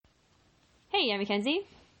Hey, I'm Mackenzie.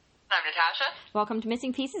 I'm Natasha. Welcome to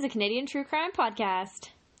Missing Pieces, a Canadian true crime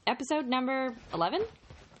podcast. Episode number 11?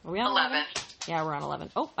 Are we on 11? Yeah, we're on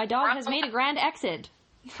 11. Oh, my dog has made a grand exit.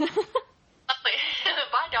 Bye,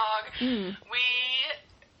 dog. I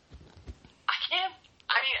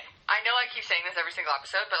know I keep saying this every single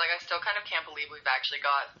episode, but I still kind of can't believe we've actually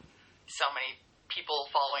got so many people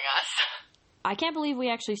following us. I can't believe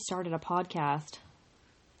we actually started a podcast.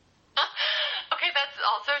 Okay, that's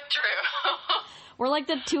also true. We're like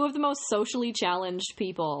the two of the most socially challenged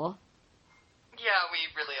people. Yeah, we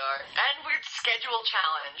really are. And we're schedule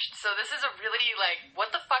challenged. So this is a really, what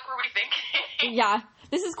the fuck were we thinking? Yeah,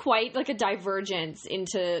 this is quite like a divergence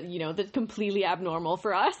into, the completely abnormal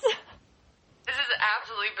for us. This is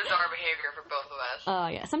absolutely bizarre behavior for both of us.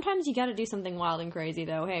 Yeah. Sometimes you gotta do something wild and crazy,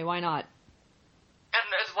 though. Hey, why not? And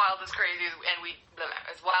as wild and crazy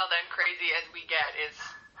as we get is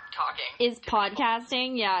talking. Is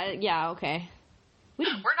podcasting? Yeah, okay. We're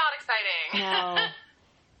not exciting. No.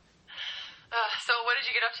 So what did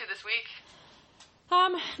you get up to this week?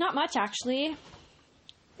 Not much, actually.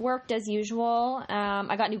 Worked as usual.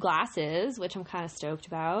 I got new glasses, which I'm kind of stoked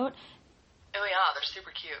about. Oh yeah, they're super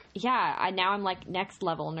cute. Yeah, now I'm next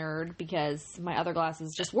level nerd because my other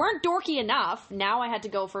glasses just weren't dorky enough. Now I had to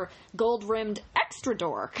go for gold-rimmed extra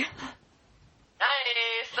dork.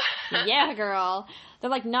 Nice. Yeah, girl. They're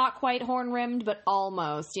not quite horn-rimmed, but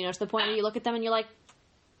almost. To the point where you look at them and you're like,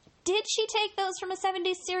 did she take those from a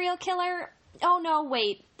 70s serial killer? Oh no,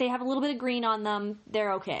 wait. They have a little bit of green on them.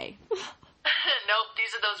 They're okay. Nope,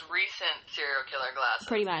 these are those recent serial killer glasses.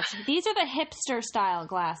 Pretty much. These are the hipster-style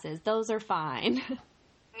glasses. Those are fine.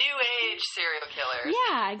 New age serial killers.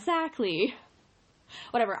 Yeah, exactly.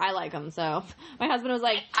 Whatever, I like them, so. My husband was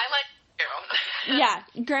like... I like them. Yeah,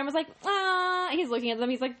 Graham was like, he's looking at them,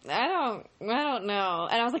 he's like, I don't know.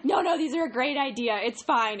 And I was like, no, these are a great idea. It's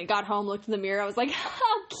fine. I got home, looked in the mirror, I was like,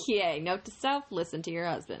 okay, note to self, listen to your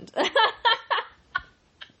husband. Whatever,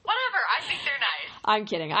 I think they're nice. I'm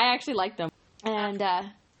kidding. I actually like them. And,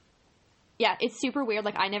 yeah, it's super weird.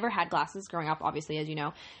 I never had glasses growing up, obviously, as you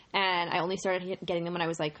know. And I only started getting them when I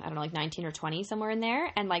was, 19 or 20, somewhere in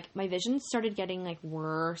there. And, my vision started getting,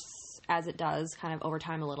 worse as it does kind of over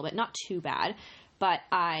time a little bit. Not too bad. But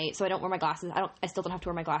so I don't wear my glasses. I still don't have to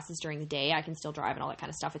wear my glasses during the day. I can still drive and all that kind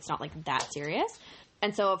of stuff. It's not, that serious.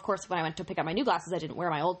 And so, of course, when I went to pick up my new glasses, I didn't wear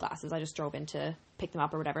my old glasses. I just drove in to pick them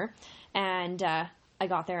up or whatever. And, I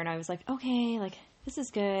got there and I was like, okay, this is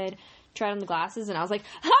good. Tried on the glasses and I was like,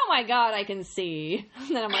 oh my god, I can see.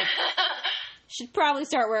 And then I'm like, should probably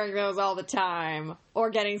start wearing those all the time. Or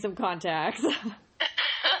getting some contacts. Yes,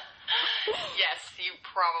 you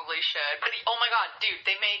probably should. But, oh my god, dude,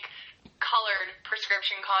 they make colored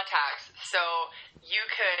prescription contacts. So you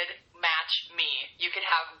could match me. You could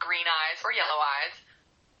have green eyes or yellow eyes.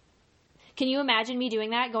 Can you imagine me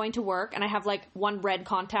doing that, going to work, and I have, one red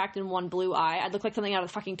contact and one blue eye? I'd look like something out of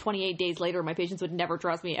fucking 28 Days Later. My patients would never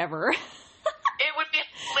trust me, ever. It would be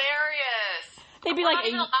hilarious. They'd be We're not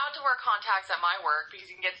even allowed to wear contacts at my work because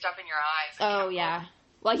you can get stuff in your eyes. Oh, yeah.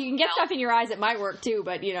 Well, you can get stuff in your eyes at my work, too,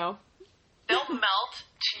 but, They'll melt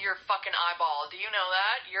to your fucking eyeball. Do you know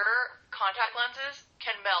that? Your contact lenses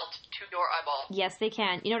can melt to your eyeball. Yes, they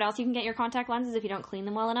can. You know what else you can get your contact lenses if you don't clean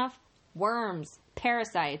them well enough? Worms.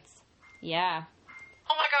 Parasites. Yeah.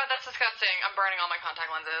 Oh my god, that's disgusting. I'm burning all my contact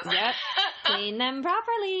lenses. Yep. Clean them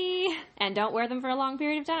properly. And don't wear them for a long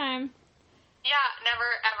period of time. Yeah, never,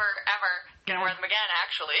 ever gonna wear them again,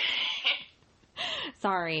 actually.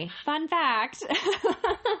 Sorry. Fun fact.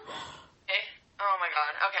 Okay. Oh my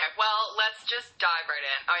god. Okay, well, let's just dive right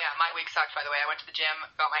in. Oh yeah, my week sucked, by the way. I went to the gym,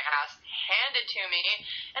 got my ass handed to me,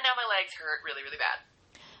 and now my legs hurt really, really bad.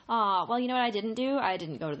 Aw, well, you know what I didn't do? I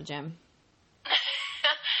didn't go to the gym.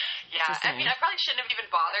 Yeah, I probably shouldn't have even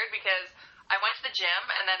bothered because I went to the gym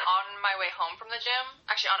and then on my way home from the gym,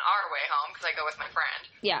 actually on our way home because I go with my friend.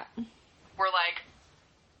 Yeah. We're like,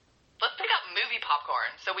 let's pick up movie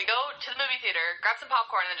popcorn. So we go to the movie theater, grab some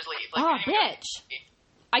popcorn, and then just leave. Bitch.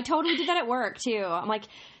 I totally did that at work too. I'm like,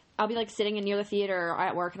 I'll be sitting near the theater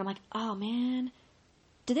at work and I'm like, oh man,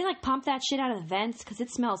 did they pump that shit out of the vents? Because it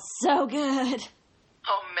smells so good.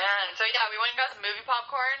 Oh man. So yeah, we went and got some movie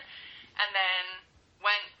popcorn and then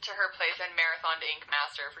went to her place and marathoned Ink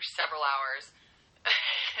Master for several hours.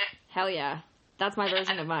 Hell yeah. That's my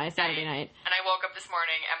version of my Saturday night. And I woke up this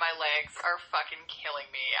morning and my legs are fucking killing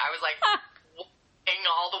me. I was walking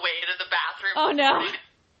all the way to the bathroom. Oh no.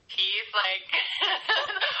 Teeth,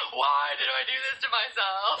 why did I do this to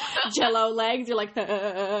myself? Jello legs, you're like,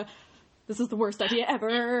 this is the worst idea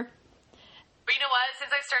ever. But you know what? Since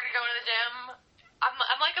I started going to the gym, I'm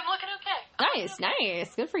looking okay.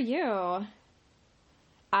 Nice. Good for you.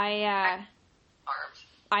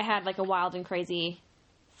 I had like a wild and crazy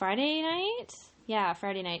Friday night. Yeah,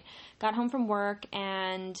 Friday night. Got home from work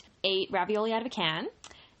and ate ravioli out of a can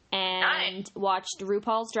and watched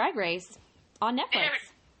RuPaul's Drag Race on Netflix. Dude,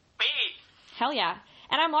 wait. Hell yeah.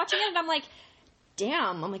 And I'm watching it and I'm like,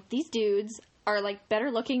 damn. I'm like, these dudes are like better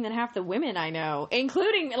looking than half the women I know,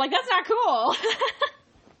 including, like, that's not cool.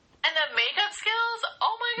 And the makeup skills?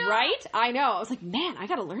 Oh my god. Right? I know. I was like, man, I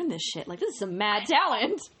gotta learn this shit. Like, this is some mad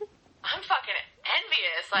talent. I'm fucking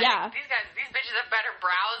envious. Like, these bitches have better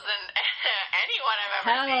brows than anyone I've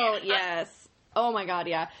ever seen. Yes. Oh my god,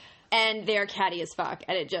 yeah. And they're catty as fuck,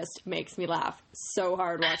 and it just makes me laugh so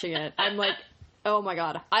hard watching it. I'm like, oh my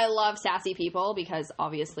god. I love sassy people because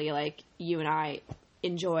obviously, like, you and I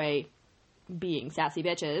enjoy being sassy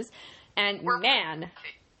bitches. And man...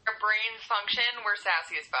 Our brains function, we're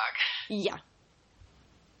sassy as fuck. Yeah.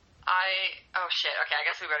 Oh shit, okay, I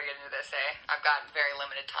guess we better get into this, eh? I've got very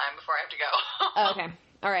limited time before I have to go. Okay,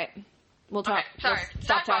 alright. We'll talk. Okay, sorry. We'll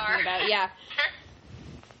stop talking about it, yeah.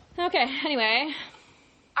 Okay, anyway.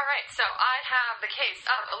 Alright, so I have the case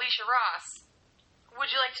of Alicia Ross. Would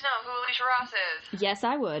you like to know who Alicia Ross is? Yes,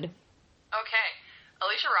 I would. Okay.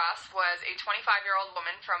 Alicia Ross was a 25-year-old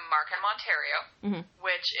woman from Markham, Ontario,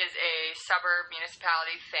 which is a suburb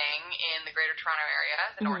municipality thing in the Greater Toronto area,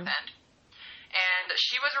 the North End. And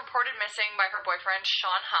she was reported missing by her boyfriend,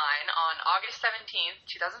 Sean Hine, on August 17th,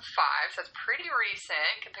 2005. So it's pretty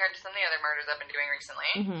recent compared to some of the other murders I've been doing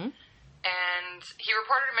recently. And he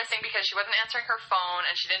reported her missing because she wasn't answering her phone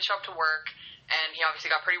and she didn't show up to work. And he obviously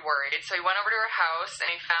got pretty worried. So he went over to her house and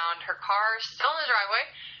he found her car still in the driveway,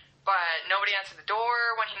 but nobody answered the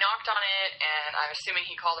door when he knocked on it. And I'm assuming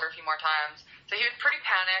he called her a few more times. So he was pretty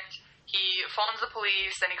panicked. He phones the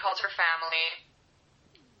police, then he calls her family.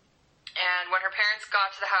 And when her parents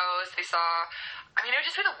got to the house, they saw, I mean, it would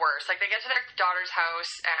just be the worst. Like, they get to their daughter's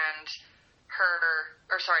house and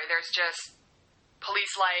there's just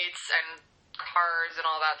police lights and cars and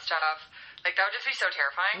all that stuff. Like, that would just be so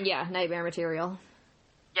terrifying. Yeah, nightmare material.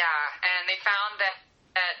 Yeah, and they found that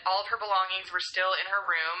all of her belongings were still in her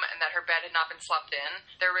room and that her bed had not been slept in.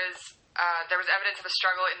 There was evidence of a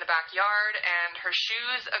struggle in the backyard, and her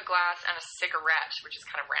shoes, a glass, and a cigarette, which is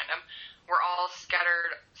kind of random, were all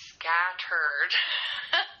scattered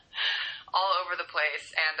all over the place,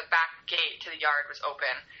 and the back gate to the yard was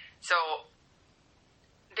open. So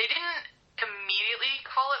they didn't immediately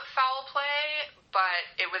call it foul play, but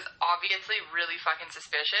it was obviously really fucking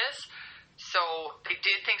suspicious. So they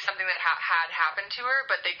did think something that had happened to her,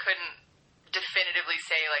 but they couldn't definitively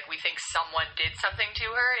say, like, we think someone did something to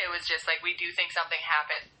her. It was just like, we do think something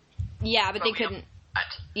happened. Yeah, but they couldn't.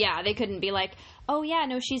 Yeah, they couldn't be like, oh yeah,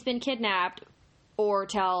 no, she's been kidnapped, or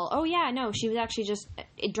tell, oh yeah, no, she was actually just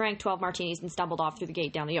drank 12 martinis and stumbled off through the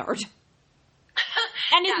gate down the yard,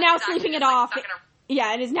 and is now sleeping it off.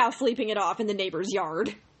 Yeah, and is now sleeping it off in the neighbor's yard.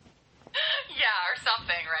 Yeah, or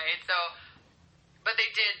something, right? So, but they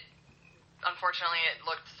did. Unfortunately, it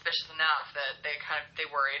looked suspicious enough that they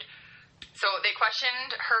worried. So they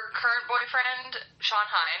questioned her current boyfriend, Sean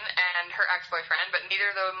Hine, and her ex-boyfriend, but neither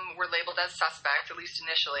of them were labeled as suspects, at least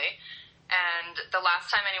initially. And the last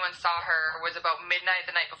time anyone saw her was about midnight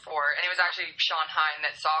the night before, and it was actually Sean Hine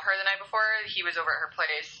that saw her the night before. He was over at her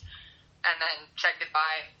place and then said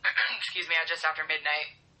goodbye, at just after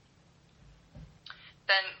midnight.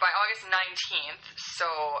 Then by August 19th, so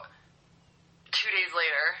 2 days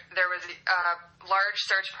later, there was a large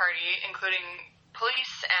search party, including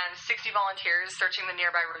police and 60 volunteers searching the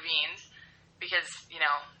nearby ravines. Because, you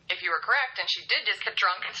know, if you were correct and she did just get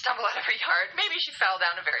drunk and stumble out of her yard, maybe she fell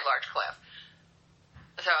down a very large cliff.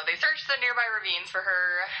 So they searched the nearby ravines for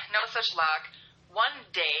her. No such luck. One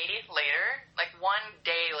day later,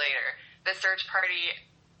 the search party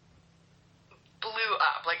blew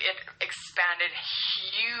up. Like, it expanded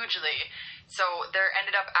hugely. So there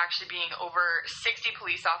ended up actually being over 60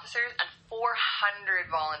 police officers and 400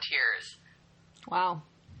 volunteers. Wow.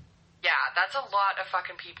 Yeah, that's a lot of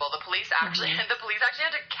fucking people. The police actually had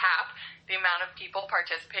to cap the amount of people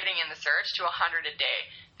participating in the search to 100 a day.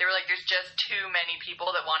 They were like, there's just too many people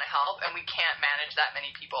that want to help, and we can't manage that many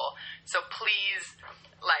people. So please,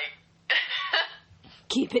 like...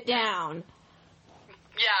 keep it down.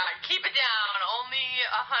 Yeah, keep it down. Only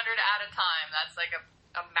 100 at a time. That's like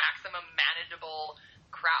a maximum manageable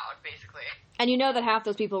crowd, basically. And you know that half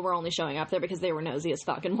those people were only showing up there because they were nosy as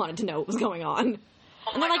fuck and wanted to know what was going on.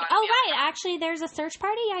 Oh, and they're like, God, oh, yeah. right, actually, there's a search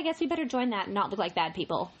party? I guess we better join that and not look like bad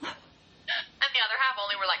people. And the other half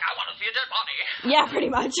only were like, I want to see a dead body. Yeah, pretty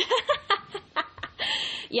much.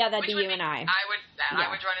 Yeah, that'd Which be you and I. I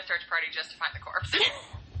would join a search party just to find the corpse.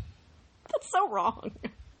 That's so wrong.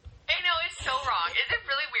 I know, it's so wrong. Is it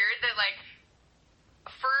really weird that, like,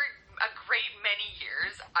 for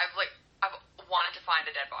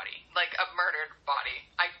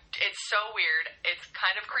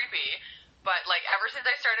since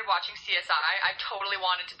I started watching CSI, I totally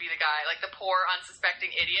wanted to be the guy, like the poor, unsuspecting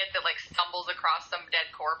idiot that, like, stumbles across some dead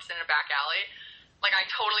corpse in a back alley. Like, I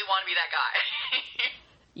totally want to be that guy.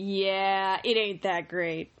 Yeah, it ain't that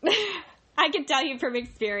great. I can tell you from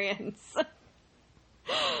experience.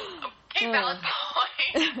 Okay, valid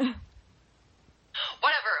point.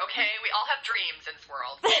 Whatever, okay? We all have dreams in this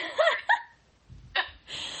world.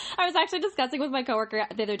 I was actually discussing with my coworker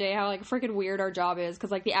the other day how, like, freaking weird our job is, because,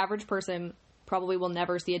 like, the average person probably will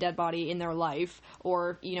never see a dead body in their life,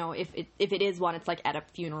 or, you know, if it is one, it's, like, at a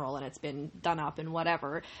funeral and it's been done up and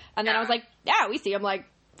whatever. And then I was like, yeah, we see them, like,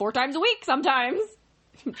 4 times a week sometimes.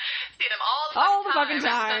 See them all the fucking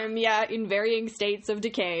time. Yeah, in varying states of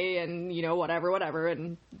decay and, you know, whatever.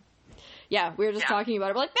 And, yeah, we were just talking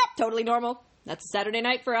about it. We're like, yep, totally normal. That's a Saturday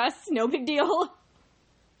night for us. No big deal.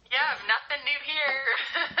 Yeah, nothing new here.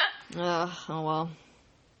 Oh well.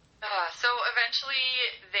 So eventually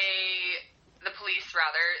the police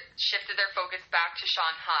shifted their focus back to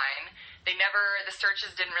Sean Hine. The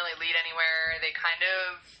searches didn't really lead anywhere. They kind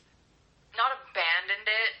of, not abandoned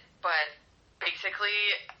it, but basically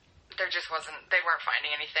they weren't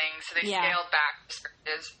finding anything, so they scaled back the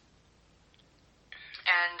searches.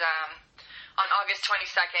 And on August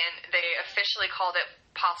 22nd, they officially called it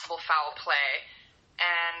possible foul play.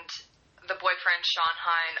 And the boyfriend, Sean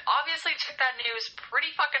Hine, obviously took that news pretty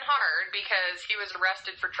fucking hard because he was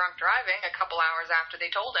arrested for drunk driving a couple hours after they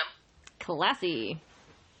told him. Classy.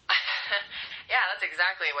 Yeah, that's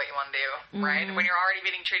exactly what you want to do, right? When you're already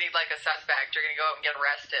being treated like a suspect, you're going to go out and get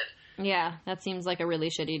arrested. Yeah, that seems like a really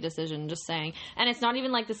shitty decision, just saying. And it's not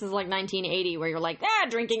even like this is like 1980 where you're like,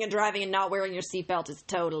 drinking and driving and not wearing your seatbelt is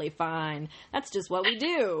totally fine. That's just what we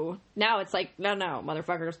do. Now it's like, no,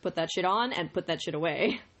 motherfuckers, put that shit on and put that shit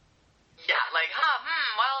away. Yeah, like,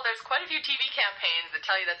 well, there's quite a few TV campaigns that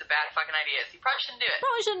tell you that's a bad fucking idea, so you probably shouldn't do it.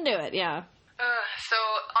 Probably shouldn't do it, yeah. So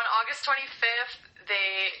on August 25th,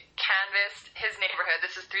 they canvassed his neighborhood.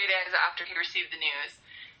 This is 3 days after he received the news.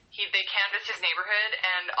 They canvassed his neighborhood,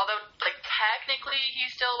 and although, like, technically he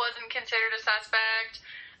still wasn't considered a suspect,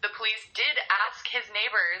 the police did ask his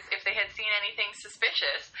neighbors if they had seen anything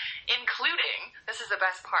suspicious, including, this is the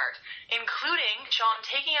best part, including Sean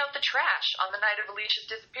taking out the trash on the night of Alicia's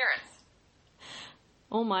disappearance.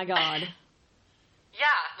 Oh my god.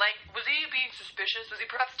 Yeah, like, was he being suspicious? Was he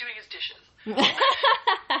perhaps doing his dishes?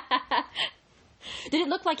 Did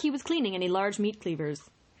it look like he was cleaning any large meat cleavers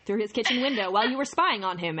through his kitchen window while you were spying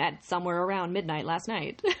on him at somewhere around midnight last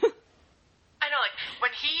night? I know, like,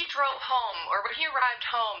 when he drove home, or when he arrived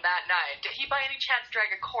home that night, did he by any chance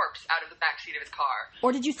drag a corpse out of the backseat of his car?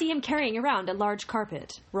 Or did you see him carrying around a large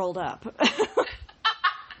carpet rolled up?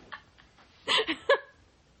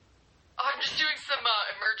 I'm just doing some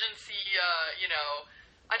emergency,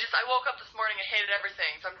 I woke up this morning and hated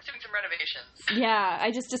everything, so I'm just doing some renovations. Yeah,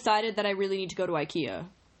 I just decided that I really need to go to IKEA.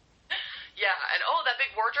 Yeah, and that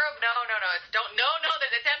big wardrobe? No,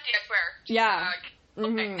 it's empty, I swear. Yeah.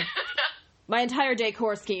 Okay. My entire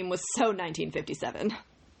decor scheme was so 1957.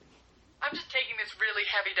 I'm just taking this really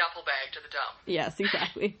heavy duffel bag to the dump. Yes,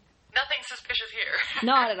 exactly. Nothing suspicious here.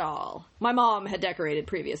 Not at all. My mom had decorated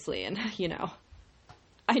previously, and, I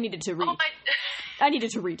needed to I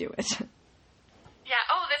needed to redo it. Yeah,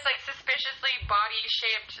 this, like, suspiciously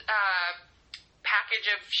body-shaped package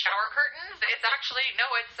of shower curtains. It's actually,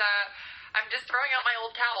 I'm just throwing out my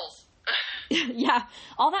old towels. Yeah.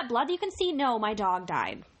 All that blood you can see? No, my dog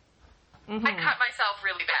died. Mm-hmm. I cut myself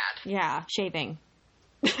really bad. Yeah, shaving.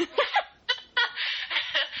 No,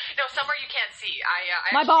 somewhere you can't see.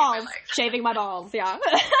 I my balls. Shaving my balls, yeah.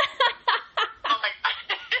 Oh, my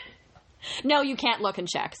God. No, you can't look and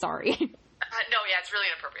check. Sorry. No, yeah, it's really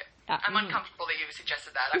inappropriate. I'm uncomfortable that you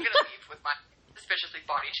suggested that. I'm going to leave with my suspiciously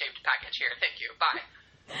body-shaped package here. Thank you. Bye.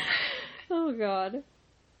 Oh, God.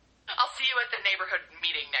 I'll see you at the neighborhood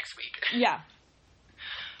meeting next week. Yeah.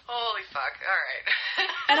 Holy fuck. All right.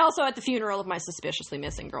 And also at the funeral of my suspiciously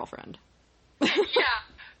missing girlfriend. Yeah.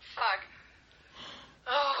 Fuck.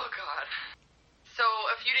 Oh, God. So,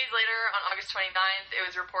 a few days later, on August 29th, it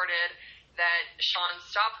was reported that Sean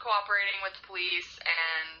stopped cooperating with the police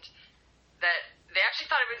and that they actually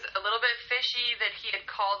thought it was a little bit fishy that he had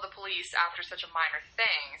called the police after such a minor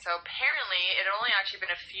thing. So apparently it had only actually been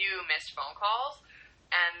a few missed phone calls,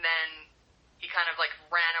 and then he kind of, like,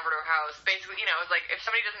 ran over to her house. Basically, it was like, if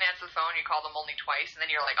somebody doesn't answer the phone, you call them only twice, and then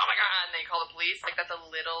you're like, oh my God, and then you call the police. Like, that's a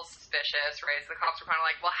little suspicious, right? So the cops were kind of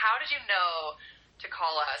like, well, how did you know to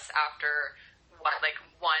call us after,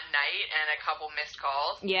 one night and a couple missed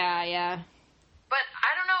calls? Yeah. But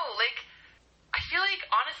I don't know, like, I feel like,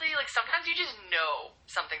 honestly, honestly, like, sometimes you just know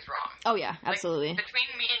something's wrong. Oh, yeah, absolutely. Like, between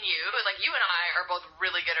me and you, like, you and I are both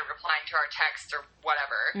really good at replying to our texts or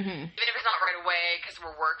whatever. Mm-hmm. Even if it's not right away because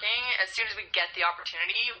we're working, as soon as we get the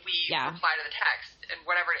opportunity, we reply to the text. And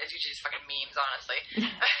whatever it is, usually just fucking memes, honestly.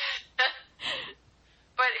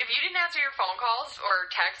 But if you didn't answer your phone calls or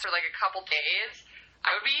texts for, like, a couple days,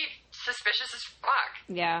 I would be suspicious as fuck.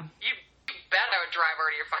 Yeah. You bet I would drive over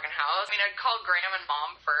to your fucking house. I mean, I'd call Graham and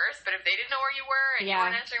Mom first, but if they didn't know where you were and you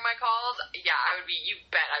weren't answering my calls, you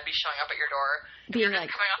bet I'd be showing up at your door. If you were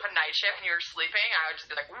just coming off a night shift and you were sleeping, I would just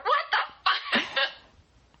be like, what the fuck?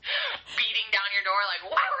 Beating down your door like,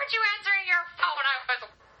 why weren't you answering your phone? I was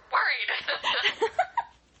worried.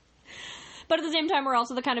 But at the same time, we're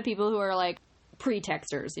also the kind of people who are like,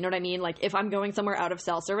 pre-texters, you know what I mean? Like, if I'm going somewhere out of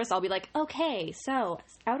cell service, I'll be like, okay, so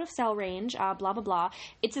out of cell range, blah, blah, blah.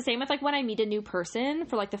 It's the same with, like, when I meet a new person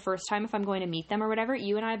for, like, the first time, if I'm going to meet them or whatever.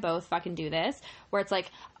 You and I both fucking do this, where it's like,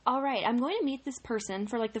 all right, I'm going to meet this person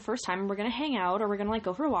for, like, the first time, and we're going to hang out, or we're going to, like,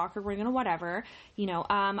 go for a walk, or we're going to whatever, you know,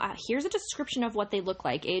 here's a description of what they look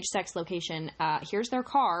like, age, sex, location, here's their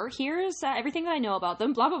car, here's everything that I know about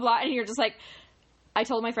them, blah, blah, blah, and you're just like, I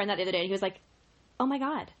told my friend that the other day, and he was like, oh my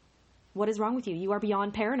god, what is wrong with you? You are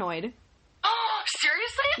beyond paranoid. Oh,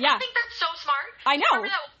 seriously? Yeah. I think that's so smart. I know.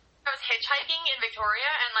 Remember that I was hitchhiking in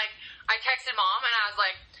Victoria, and, like, I texted Mom, and I was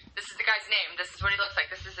like, this is the guy's name. This is what he looks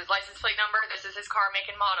like. This is his license plate number. This is his car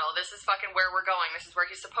make and model. This is fucking where we're going. This is where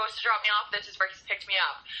he's supposed to drop me off. This is where he's picked me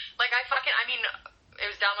up. Like, I mean, it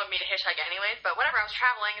was dumb of me to hitchhike anyways, but whatever. I was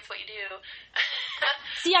traveling. It's what you do.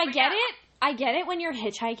 See, I get it. I get it when you're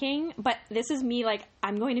hitchhiking, but this is me, like,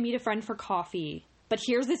 I'm going to meet a friend for coffee. But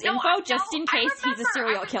here's this info just in case he's a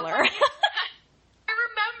serial killer. I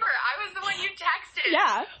remember. I was the one you texted.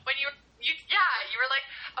 Yeah. When you were like,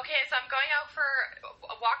 okay, so I'm going out for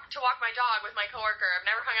a walk to walk my dog with my coworker. I've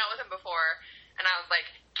never hung out with him before. And I was like,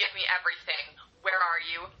 give me everything. Where are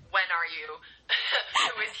you? When are you?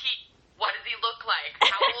 Who is he? What does he look like?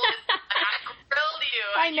 How old is he? And I grilled you.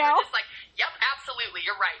 I know. You were just like, yep, absolutely.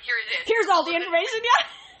 You're right. Here it is. Here's all the information. Yeah.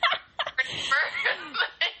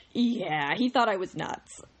 Yeah, he thought I was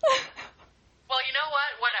nuts. Well, you know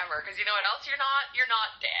what? Whatever. Because you know what else? You're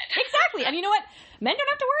not dead. Exactly. And you know what? Men don't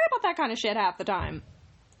have to worry about that kind of shit half the time.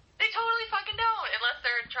 They totally fucking don't, unless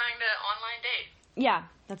they're trying to online date. Yeah,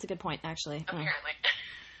 that's a good point, actually. Apparently.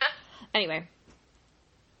 Anyway.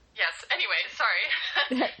 Yes, anyway,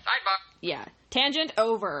 sorry. Sidebar. Yeah. Tangent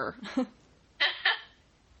over.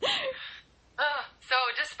 So,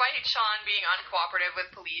 despite Sean being uncooperative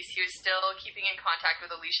with police, he was still keeping in contact with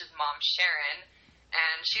Alicia's mom, Sharon,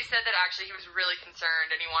 and she said that actually he was really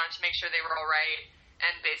concerned and he wanted to make sure they were all right,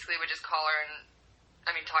 and basically would just call her and,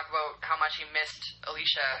 talk about how much he missed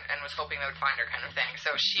Alicia and was hoping they would find her kind of thing.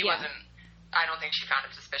 So she wasn't, I don't think she found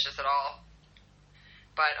him suspicious at all.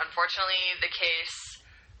 But unfortunately, the case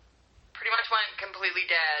pretty much went completely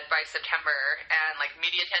dead by September, and, like,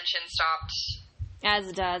 media attention stopped. As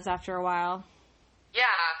it does after a while.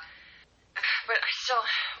 Yeah, but I still,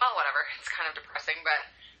 well, whatever. It's kind of depressing, but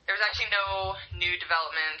there was actually no new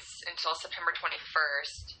developments until September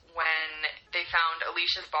 21st when they found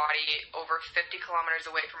Alicia's body over 50 kilometers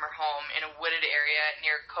away from her home in a wooded area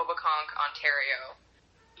near Coboconk, Ontario.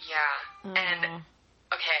 Yeah, and,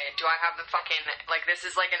 okay, do I have the fucking, like, this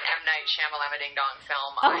is like an M. Night Shyamalan Ding Dong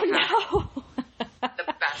film. Oh, no! The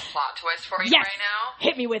best plot twist for you right now.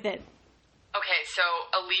 Hit me with it. Okay, so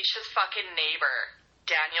Alicia's fucking neighbor,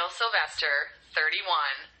 Daniel Sylvester, 31,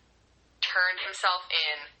 turned himself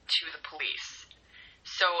in to the police.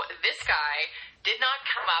 So this guy did not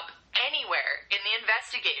come up anywhere in the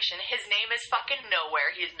investigation. His name is fucking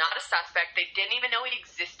nowhere. He is not a suspect. They didn't even know he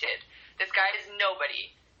existed. This guy is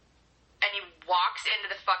nobody. And he walks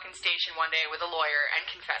into the fucking station one day with a lawyer and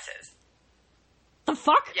confesses. The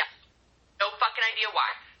fuck? Yeah. No fucking idea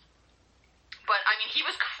why. But, he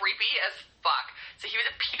was creepy as fuck. So he was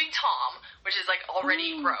a peeping Tom, which is, like,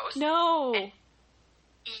 already gross. No. And,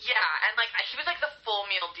 and, like, he was, like, the full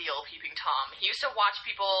meal deal peeping Tom. He used to watch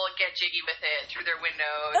people get jiggy with it through their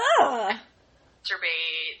windows.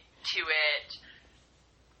 Masturbate to it.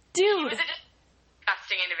 Dude. He was a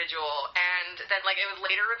disgusting individual. And then, like, it was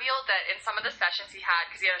later revealed that in some of the sessions he had,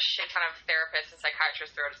 because he had a shit ton of therapists and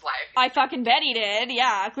psychiatrists throughout his life. I fucking bet he did.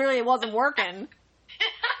 Yeah, clearly it wasn't working.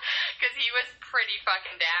 Because he was pretty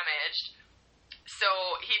fucking damaged. So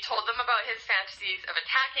he told them about his fantasies of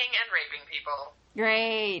attacking and raping people.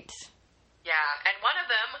 Great. Yeah, and one of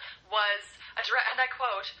them was, and I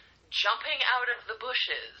quote, jumping out of the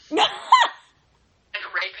bushes and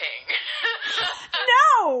raping.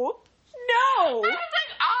 No! I was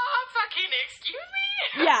like, fucking excuse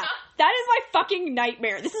me? Yeah, that is my fucking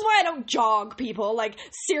nightmare. This is why I don't jog, people. Like,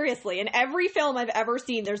 seriously, in every film I've ever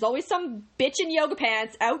seen, there's always some bitch in yoga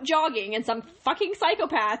pants out jogging and some fucking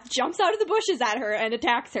psychopath jumps out of the bushes at her and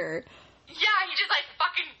attacks her. Yeah, he just, like,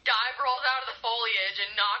 fucking dive rolls out of the foliage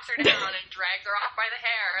and knocks her down and drags her off by the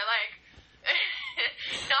hair. Like,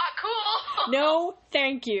 not cool. No,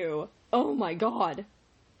 thank you. Oh, my God.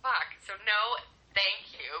 Fuck. So, no,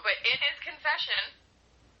 thank you. But in his confession,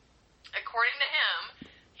 according to him,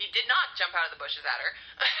 he did not jump out of the bushes at her.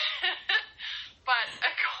 But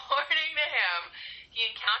according to him, he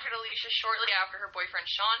encountered Alicia shortly after her boyfriend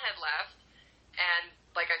Sean had left. And,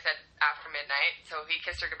 like I said, after midnight. So he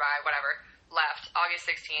kissed her goodbye, whatever. Left August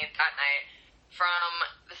 16th that night. From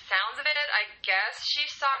the sounds of it, I guess she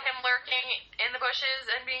saw him lurking in the bushes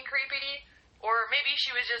and being creepy. Or maybe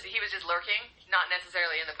he was just lurking. Not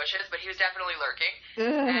necessarily in the bushes, but he was definitely lurking.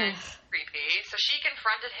 And creepy. So she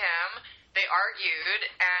confronted him. They argued,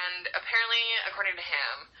 and apparently, according to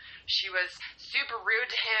him, she was super rude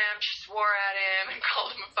to him. She swore at him and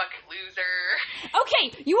called him a fucking loser.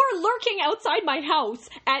 Okay, you are lurking outside my house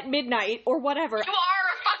at midnight or whatever. You are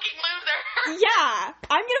a fucking loser. Yeah,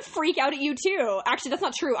 I'm gonna freak out at you too. Actually, that's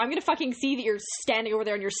not true. I'm gonna fucking see that you're standing over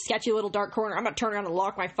there in your sketchy little dark corner. I'm gonna turn around and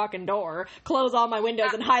lock my fucking door, close all my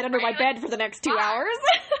windows, and hide under my bed for the next 2 hours.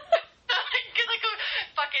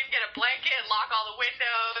 Fucking get a blanket and lock all the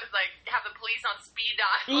windows, like have the police on speed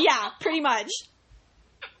dial. Yeah, pretty much.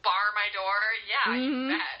 Bar my door. Yeah,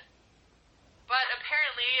 you bet. But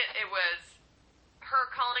apparently it was her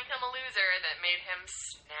calling him a loser that made him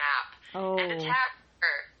snap and attack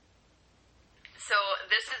her. So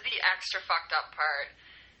this is the extra fucked up part.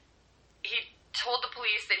 He told the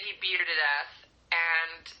police that he beat her to death,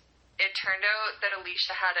 and it turned out that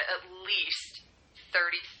Alicia had at least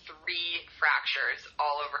 33 fractures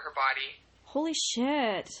all over her body. Holy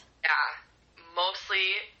shit. Yeah.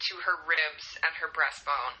 Mostly to her ribs and her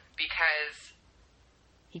breastbone, because...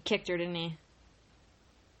 He kicked her, didn't he?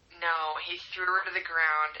 No, he threw her to the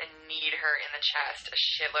ground and kneed her in the chest a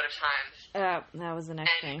shitload of times. That was the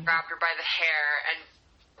next thing. And grabbed her by the hair and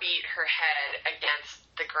beat her head against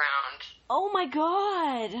the ground. Oh my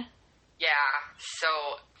God. Yeah,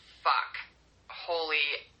 so fuck.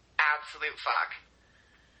 Holy absolute fuck.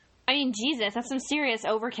 I mean, Jesus, that's some serious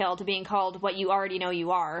overkill to being called what you already know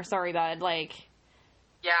you are. Sorry, bud. Like...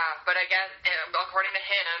 Yeah, but I guess, according to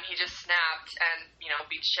him, he just snapped and,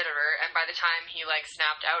 beat shit of her. And by the time he,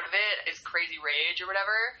 snapped out of it, his crazy rage or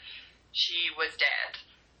whatever, she was dead.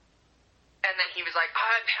 And then he was like,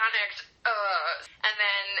 I panicked, and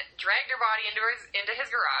then dragged her body into his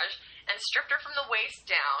garage and stripped her from the waist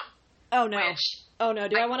down. Oh, no.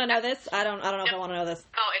 Do I want to know this? I don't know if I want to know this.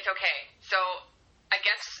 Oh, it's okay. So... I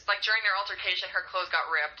guess, during their altercation, her clothes got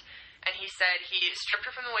ripped, and he said he stripped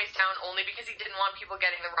her from the waist down only because he didn't want people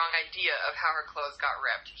getting the wrong idea of how her clothes got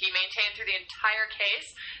ripped. He maintained through the entire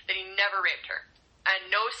case that he never raped her. And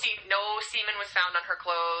no semen was found on her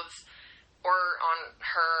clothes or on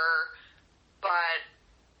her, but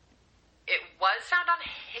it was found on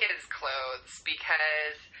his clothes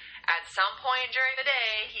because at some point during the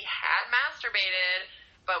day, he had masturbated,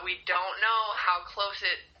 but we don't know how close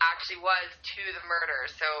it actually was to the murder.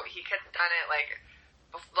 So he could have done it right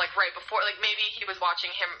before, maybe he was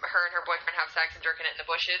watching her and her boyfriend have sex and jerking it in the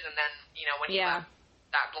bushes, and then when he left,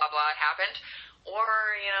 that blah blah happened. Or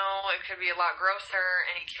it could be a lot grosser,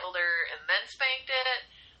 and he killed her and then spanked it.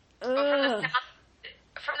 But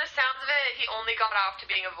from the sounds of it, he only got off to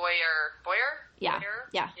being a voyeur. Voyeur? Yeah. Voyeur?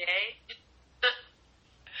 Yeah. Yay.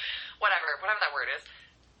 whatever that word is.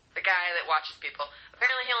 The guy that watches people.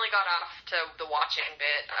 Apparently he only got off to the watching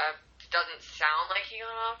bit. Doesn't sound like he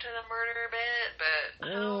got off to the murder bit, but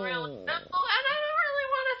I don't really know. And I don't really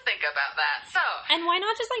want to think about that. So. And why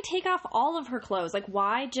not just take off all of her clothes?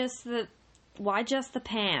 Why just the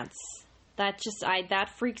pants? That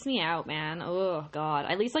freaks me out, man. Oh God.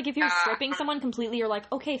 At least if you're stripping someone completely, you're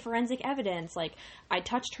like, okay, forensic evidence. I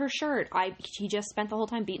touched her shirt. He just spent the whole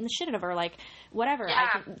time beating the shit out of her. Whatever.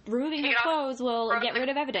 Yeah. Removing her clothes will get rid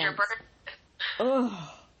of evidence. Ugh.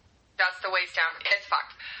 That's the waist down. It's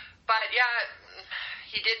fucked. But yeah,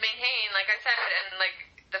 he did maintain, like I said, and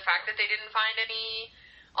the fact that they didn't find any.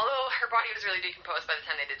 Although her body was really decomposed by the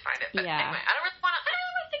time they did find it. But anyway, I don't really want to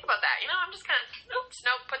think about that. I'm just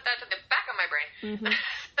gonna put that to the back of my brain. Mm-hmm.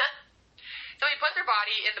 So he puts her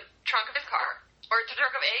body in the trunk of his car, or the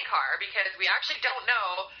trunk of a car, because we actually don't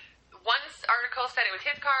know. One article said it was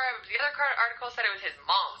his car, the other article said it was his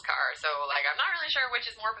mom's car. So I'm not really sure which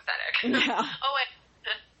is more pathetic. Yeah. Oh wait.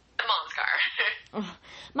 The mom's car.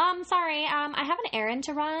 Mom, sorry, I have an errand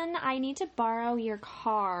to run. I need to borrow your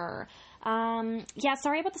car. Yeah,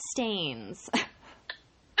 sorry about the stains.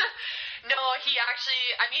 No,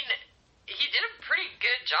 actually, I mean, he did a pretty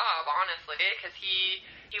good job, honestly, because he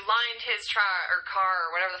lined his car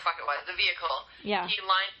or whatever the fuck it was, the vehicle. Yeah. He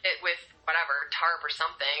lined it with whatever, tarp or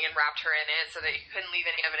something, and wrapped her in it so that he couldn't leave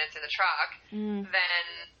any evidence in the truck. Then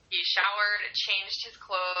he showered, changed his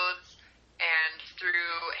clothes, and threw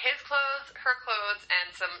his clothes, her clothes,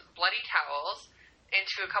 and some bloody towels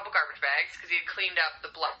into a couple garbage bags because he had cleaned up the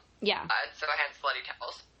blood. Yeah. So hence bloody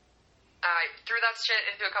towels. Threw that shit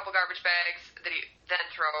into a couple garbage bags that he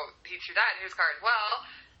threw that into his car as well.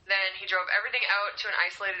 Then he drove everything out to an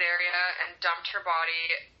isolated area and dumped her body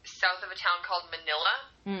south of a town called Manila.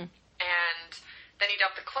 And then he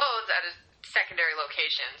dumped the clothes at a secondary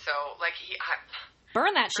location. So, like,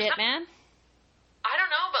 burn that shit, man. I don't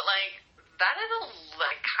know, but, like, that is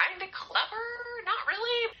kind of clever. Not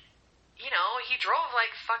really. You know, he drove,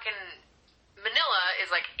 like, fucking... Manila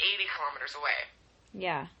is, like, 80 kilometers away.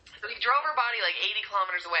 Yeah. So he drove her body, like, 80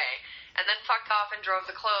 kilometers away, and then fucked off and drove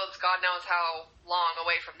the clothes God knows how long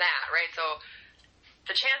away from that, right? So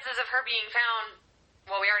the chances of her being found,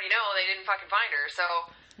 well, we already know they didn't fucking find her, so...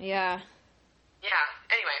 Yeah. Yeah,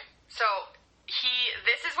 anyway. So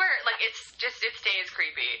this is where, like, it stays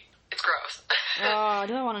creepy. It's gross. Oh,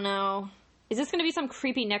 do I want to know? Is this going to be some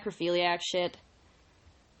creepy necrophiliac shit?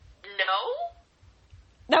 No.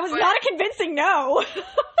 That was not a convincing no.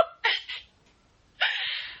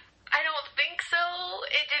 I don't think so.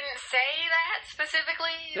 It didn't say that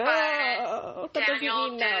specifically, but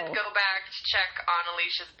Daniel did go back to check on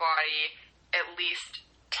Alicia's body at least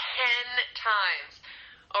 10 times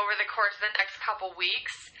over the course of the next couple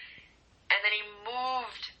weeks, and then he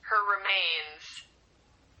moved her remains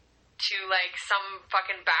to, like, some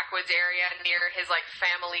fucking backwoods area near his, like,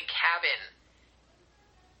 family cabin.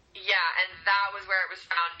 Yeah, and that was where it was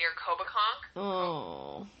found near Coboconk.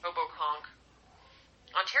 Oh. Coboconk.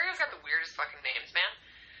 Ontario's got the weirdest fucking names,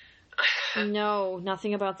 man. No,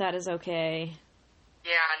 nothing about that is okay.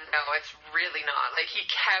 Yeah, no, it's really not. Like, he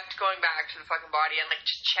kept going back to the fucking body and, like,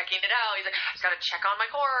 just checking it out. He's like, I just gotta check on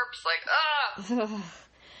my corpse. Like, ugh.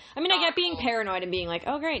 I mean, I get being paranoid and being like,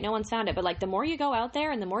 oh, great, no one's found it. But, like, the more you go out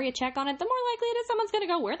there and the more you check on it, the more likely it is someone's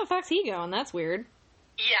gonna go, where the fuck's he going? That's weird.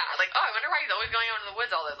 Yeah, like, oh, I wonder why he's always going out in the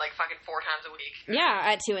woods all the, like, fucking 4 times a week.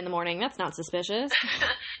 Yeah, at 2 a.m. That's not suspicious.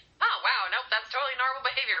 Oh, wow, nope, that's totally normal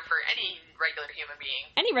behavior for any regular human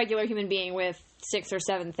being. Any regular human being with 6 or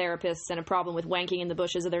 7 therapists and a problem with wanking in the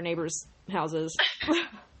bushes of their neighbors' houses. Yeah,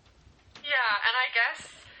 and I guess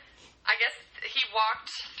he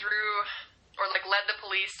walked through, or, like, led the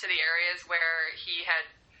police to the areas where he had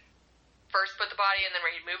first put the body and then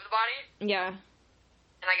where he'd moved the body. Yeah.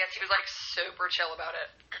 And I guess he was, like, super chill about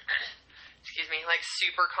it. Excuse me. Like,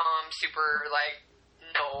 super calm, super, like,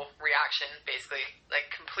 no reaction, basically.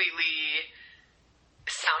 Like, completely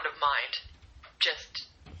sound of mind. Just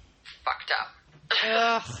fucked up.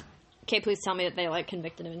 Ugh. Okay, please tell me that they, like,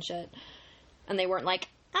 convicted him and shit. And they weren't like,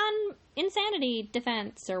 insanity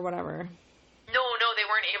defense or whatever. No, they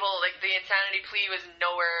weren't able, like, the insanity plea was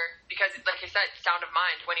nowhere, because, like I said, sound of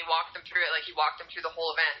mind. When he walked them through it, like, he walked them through the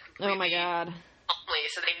whole event completely. Oh my god.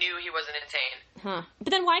 So they knew he wasn't insane. Huh.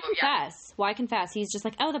 But then why confess? Yeah. Why confess? He's just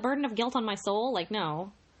like, oh, the burden of guilt on my soul? Like,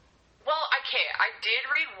 no. Well, okay, I did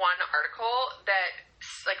read one article that,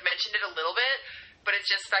 like, mentioned it a little bit, but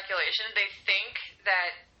it's just speculation. They think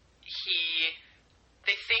that he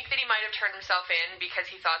might have turned himself in because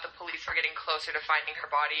he thought the police were getting closer to finding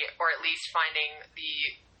her body, or at least finding the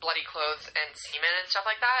bloody clothes and semen and stuff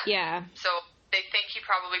like that. Yeah. So they think he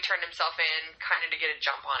probably turned himself in kind of to get a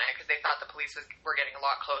jump on it because they thought the police were getting a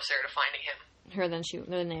lot closer to finding him. Her than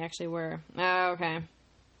they actually were. Oh, okay.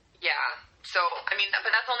 Yeah. So, I mean,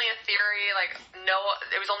 but that's only a theory. Like, no,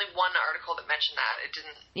 there was only one article that mentioned that. It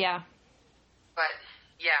didn't. Yeah. But,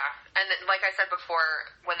 yeah. And then, like I said before,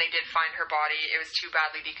 when they did find her body, it was too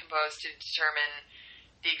badly decomposed to determine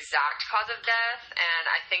the exact cause of death, and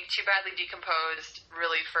I think too badly decomposed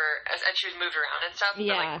really and she was moved around and stuff,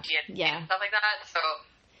 yeah, like DNA and stuff like that, so...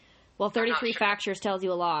 Well, 33 fractures tells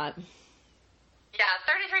you a lot. Yeah,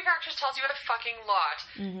 33 fractures tells you a fucking lot.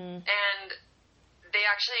 Mm-hmm. And they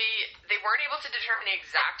weren't able to determine the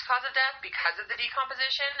exact cause of death because of the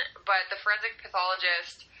decomposition, but the forensic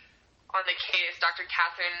pathologist on the case, Dr.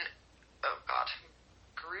 Catherine,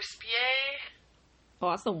 Gruspier?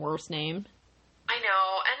 Oh, that's the worst name. I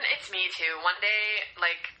know, and it's me too. One day,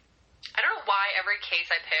 like, I don't know why every case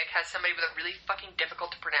I pick has somebody with a really fucking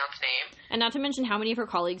difficult to pronounce name. And not to mention, how many of her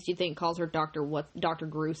colleagues do you think calls her Dr.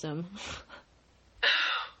 Gruesome?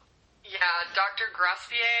 Yeah, Dr.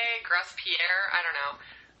 Gruspier, I don't know.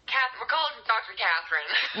 We'll call her Dr.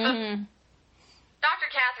 Catherine. Mm-hmm. Dr.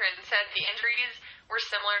 Catherine said the injuries were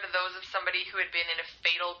similar to those of somebody who had been in a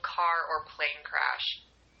fatal car or plane crash.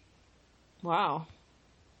 Wow.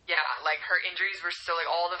 Yeah, like her injuries were so, like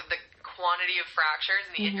all the quantity of fractures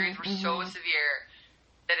and the injuries were so severe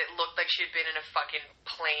that it looked like she had been in a fucking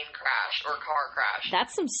plane crash or car crash.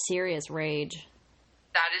 That's some serious rage.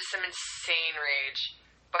 That is some insane rage.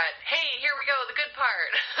 But hey, here we go, the good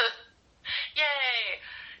part. Yay!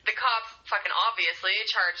 The cops fucking obviously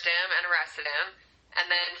charged him and arrested him. And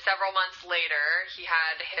then several months later, he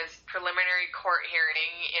had his preliminary court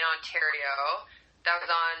hearing in Ontario. That was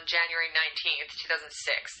on January 19th, 2006.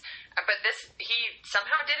 But he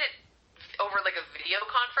somehow did it over like a video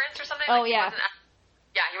conference or something. Oh, like, yeah.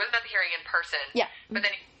 He wasn't at the hearing in person. Yeah. But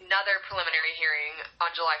then another preliminary hearing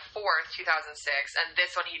on July 4th, 2006, and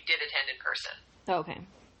this one he did attend in person. Okay.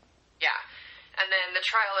 Yeah. And then the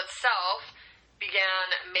trial itself began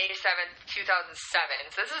May 7th,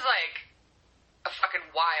 2007. So this is like a fucking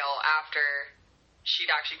while after she'd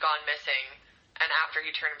actually gone missing and after he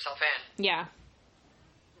turned himself in. Yeah.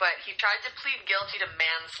 But he tried to plead guilty to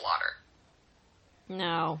manslaughter.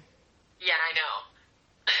 No. Yeah, I know.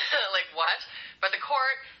 Like, what? But the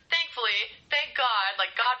court, thankfully, thank God,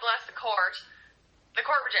 like, God bless the court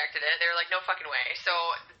rejected it. They were like, no fucking way. So,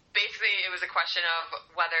 basically, it was a question of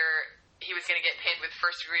whether he was going to get pinned with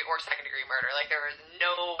first-degree or second-degree murder. Like, there was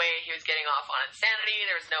no way he was getting off on insanity.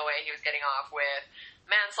 There was no way he was getting off with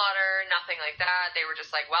manslaughter, nothing like that. They were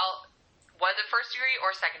just like, well, was it first-degree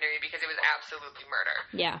or secondary? Because it was absolutely murder.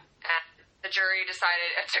 Yeah. And the jury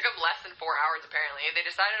decided, it took them less than 4 hours, apparently. They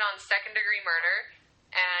decided on second-degree murder,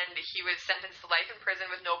 and he was sentenced to life in prison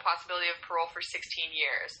with no possibility of parole for 16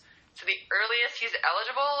 years. So the earliest he's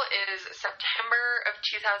eligible is September of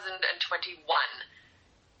 2021.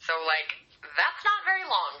 So, like, that's not very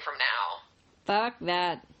long from now. Fuck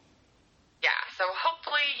that. Yeah, so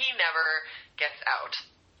hopefully he never gets out.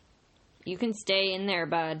 You can stay in there,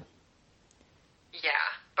 bud. Yeah,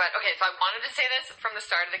 but, okay, so I wanted to say this from the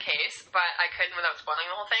start of the case, but I couldn't without spoiling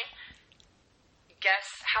the whole thing. Guess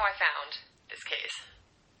how I found this case?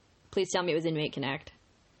 Please tell me it was Inmate Connect.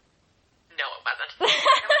 No, it wasn't.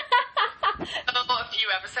 A few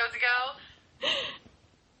episodes ago,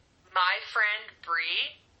 my friend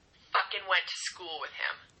Bree fucking went to school with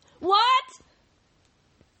him. What?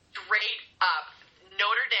 Straight up.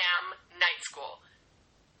 Notre Dame night school.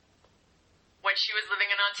 When she was living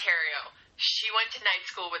in Ontario, she went to night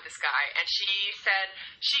school with this guy, and she said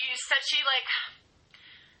she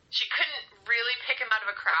couldn't really pick him out of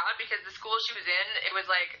a crowd because the school she was in, it was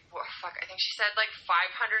like, I think she said like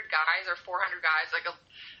 500 guys or 400 guys,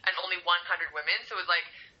 and only 100 women. So it was like,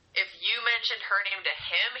 if you mentioned her name to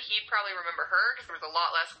him, he'd probably remember her because there was a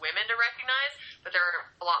lot less women to recognize, but there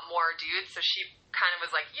were a lot more dudes. So she kind of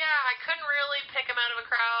was like, yeah, I couldn't really pick him out of a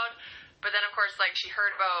crowd. But then, of course, like, she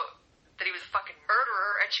heard about that he was a fucking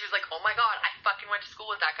murderer, and she was like, oh my God, I fucking went to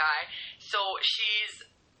school with that guy. So she's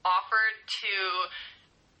offered to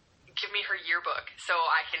give me her yearbook so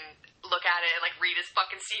I can look at it and, like, read his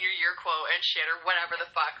fucking senior year quote and shit or whatever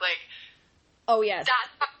the fuck. Like, oh, yes.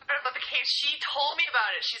 That's about the case. She told me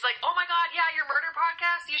about it. She's like, oh my God, yeah, your murder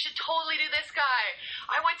podcast? You should totally do this guy.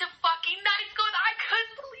 I went to fucking night school. I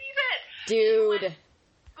couldn't believe it. Dude. I went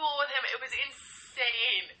to school with him. It was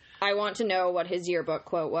insane. I want to know what his yearbook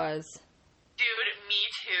quote was. Dude, me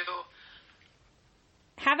too.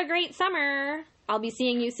 Have a great summer. I'll be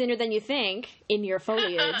seeing you sooner than you think in your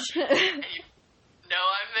foliage. No,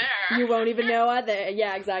 I'm there. You won't even know I'm there.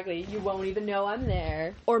 Yeah, exactly. You won't even know I'm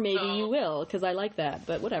there. Or maybe you will, because I like that,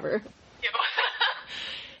 but whatever.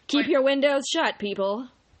 Keep your windows shut, people.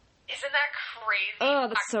 Isn't that crazy? Oh,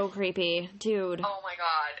 that's so creepy. Dude. Oh my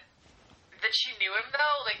God. That she knew him,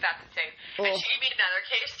 though? Like, that's insane. Oh. And she gave me another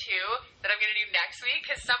case, too, that I'm going to do next week,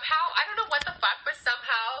 because somehow, I don't know what the fuck, but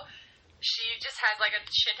somehow she just has, like, a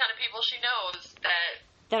shit ton of people she knows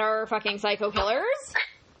that are fucking psycho killers?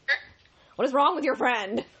 What is wrong with your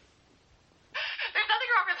friend? There's nothing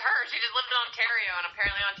wrong with her. She just lived in Ontario, and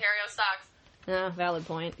apparently Ontario sucks. Valid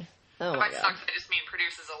point. Oh, my God. Sucks, I just mean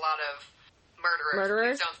produces a lot of murderers.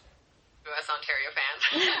 Murderers? Please don't us Ontario fans.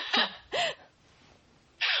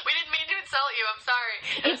 We didn't mean to insult you. I'm sorry.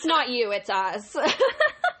 It's not you. It's us. I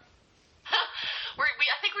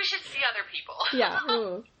think we should see other people. Yeah.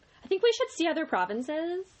 Ooh. I think we should see other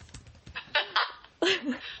provinces. It's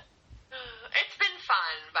been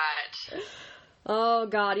fun, but... Oh,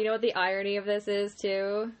 God. You know what the irony of this is,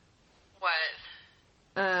 too?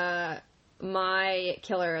 What? My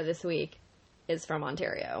killer this week is from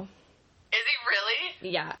Ontario. Is he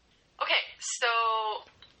really? Yeah. Okay, so...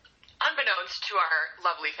 Unbeknownst to our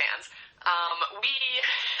lovely fans, we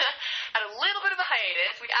had a little bit of a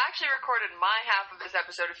hiatus. We actually recorded my half of this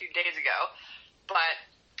episode a few days ago, But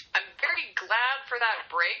I'm very glad for that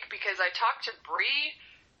break because I talked to Bree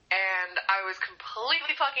and I was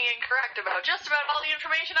completely fucking incorrect about just about all the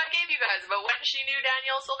information I gave you guys about when she knew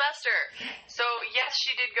Daniel Sylvester. So, yes,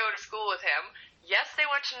 she did go to school with him. Yes, they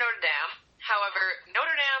went to Notre Dame. However,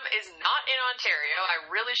 Notre Dame is not in Ontario.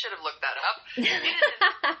 I really should have looked that up.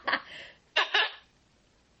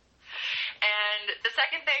 And the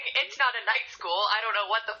second thing, it's not a night school. I don't know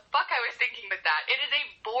what the fuck I was thinking with that. It is a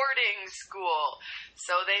boarding school.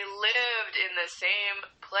 So they lived in the same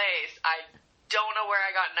place. I don't know where I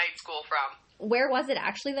got night school from. Where was it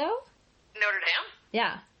actually, though? Notre Dame?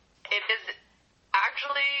 Yeah. It is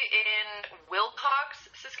actually in Wilcox,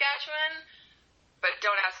 Saskatchewan. But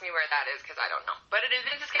don't ask me where that is because I don't know. But it is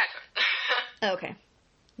in Saskatchewan. Okay.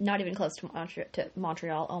 Not even close to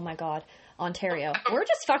Montreal. Oh, my God. Ontario. We're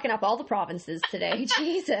just fucking up all the provinces today.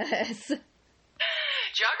 Jesus.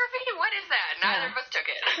 Geography? What is that? Neither of us took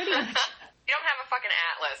it. Pretty much. We don't have a fucking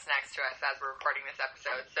atlas next to us as we're recording this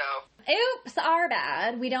episode, so... Oops, our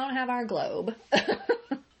bad. We don't have our globe.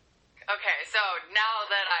 Okay, so now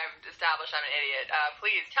that I've established I'm an idiot,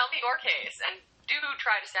 please tell me your case, and do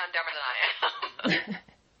try to sound dumber than I am.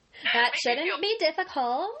 That shouldn't be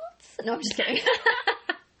difficult. No, I'm just kidding.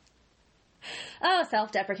 Oh,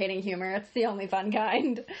 self-deprecating humor. It's the only fun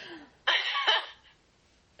kind.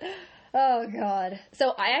 Oh, God.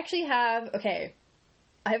 So I actually have... Okay.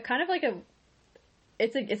 I have kind of like a...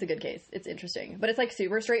 It's a good case. It's interesting. But it's like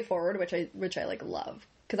super straightforward, which I like love.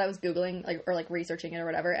 Because I was Googling like or like researching it or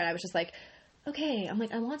whatever, and I was just like, okay, I'm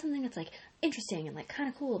like, I want something that's like interesting and like kind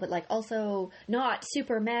of cool, but like also not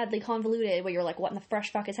super madly convoluted where you're like, what in the fresh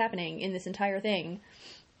fuck is happening in this entire thing?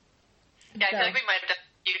 Yeah, I feel like we might have done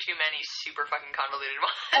too many super fucking convoluted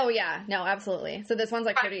ones. Oh yeah, no, absolutely. So this one's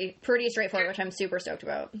like pretty straightforward, which I'm super stoked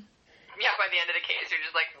about. Yeah, by the end of the case, you're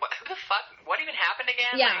just like, what, who the fuck? What even happened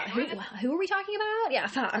again? Yeah, like, who are we talking about? Yeah,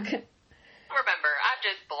 fuck. Remember, I've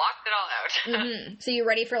just blocked it all out. Mm-hmm. So you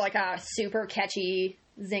ready for like a super catchy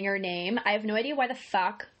zinger name? I have no idea why the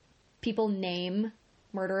fuck people name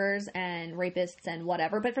murderers and rapists and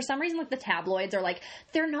whatever, but for some reason like the tabloids are like,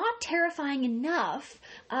 they're not terrifying enough.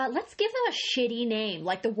 Let's give them a shitty name,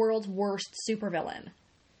 like the world's worst supervillain.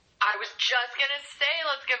 I was just gonna say,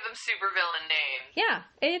 let's give them supervillain names. Yeah,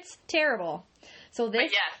 it's terrible. So this...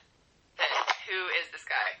 But yes, who is this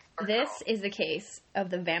guy? This is the case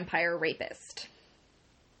of the vampire rapist.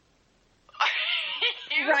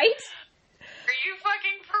 Right? Are you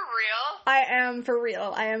fucking for real? I am for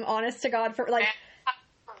real. I am honest to God for, like...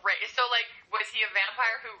 So, like, was he a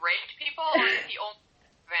vampire who raped people, or is he only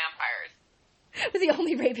vampires? Was he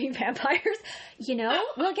only raping vampires? You know,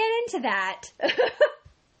 we'll get into that. All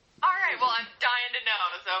right, well, I'm dying to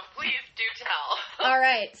know, so please do tell. All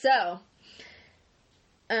right, so...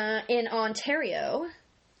 in Ontario...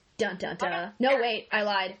 Dun, dun, dun. Okay. No, wait, I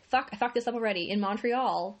lied. I fucked this up already. In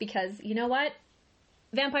Montreal, because, you know what?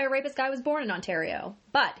 Vampire rapist guy was born in Ontario.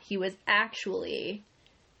 But he was actually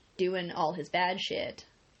doing all his bad shit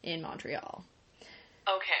in Montreal.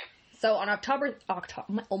 Okay. So on October...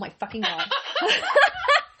 Oh my fucking God. I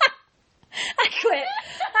quit.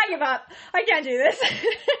 I give up. I can't do this. Let's try back.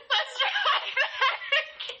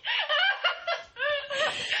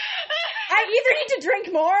 I either need to drink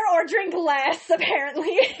more or drink less, apparently.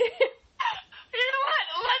 You know what?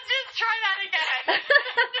 Let's just try that again.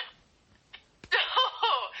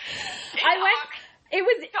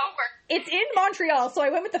 It's in Montreal, so I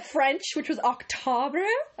went with the French, which was Octobre.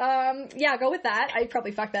 Yeah, go with that. I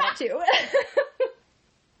probably fucked that up, too. Alright,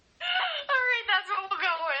 that's what we'll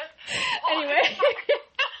go with. Anyway.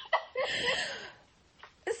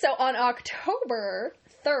 So on October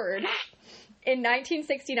 3rd, in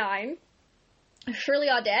 1969... Shirley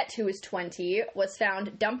Audette, who was 20, was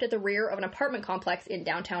found dumped at the rear of an apartment complex in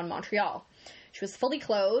downtown Montreal. She was fully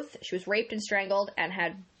clothed, she was raped and strangled, and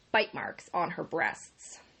had bite marks on her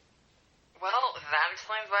breasts. Well, that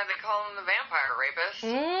explains why they call him the vampire rapist.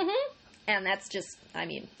 Mm-hmm. And that's just, I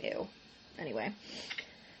mean, ew. Anyway.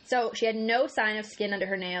 So, she had no sign of skin under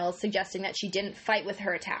her nails, suggesting that she didn't fight with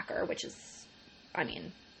her attacker, which is, I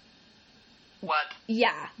mean... What?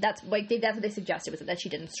 Yeah, that's what they suggested, was that she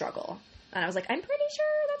didn't struggle. And I was like, I'm pretty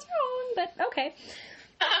sure that's wrong, but okay.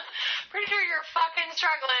 Pretty sure you're fucking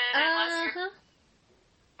struggling unless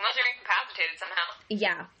you're incapacitated somehow.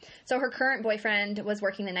 Yeah. So her current boyfriend was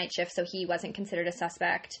working the night shift, so he wasn't considered a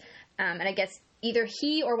suspect. And I guess either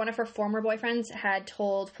he or one of her former boyfriends had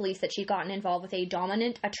told police that she'd gotten involved with a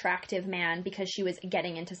dominant, attractive man because she was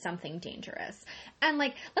getting into something dangerous. And,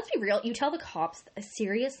 like, let's be real, you tell the cops,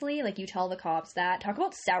 seriously? Like, you tell the cops that? Talk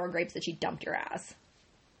about sour grapes that she dumped your ass.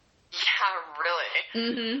 Yeah,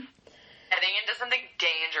 really. Mm-hmm. getting into something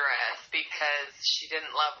dangerous because she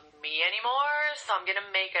didn't love me anymore, so I'm gonna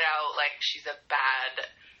make it out like she's a bad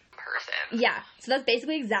person. Yeah, so that's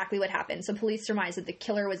basically exactly what happened. So police surmised that the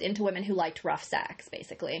killer was into women who liked rough sex,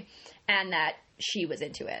 basically, and that she was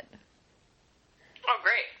into it. Oh,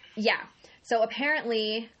 great. Yeah. So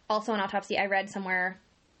apparently, also on autopsy, I read somewhere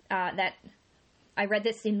that I read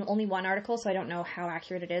this in only one article, so I don't know how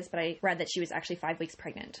accurate it is, but I read that she was actually 5 weeks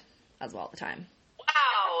pregnant as well at the time.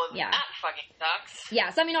 Wow, yeah. That fucking sucks. Yeah,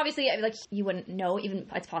 so I mean, obviously, like, you wouldn't know, even,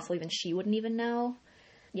 it's possible even she wouldn't even know.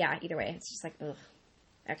 Yeah, either way, it's just like, ugh,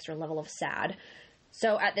 extra level of sad.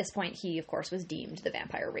 So at this point, he, of course, was deemed the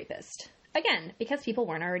vampire rapist. Again, because people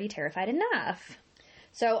weren't already terrified enough.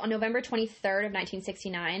 So on November 23rd of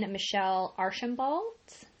 1969, Michelle Archambault,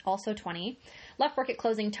 also 20, left work at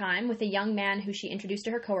closing time with a young man who she introduced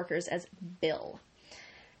to her coworkers as Bill.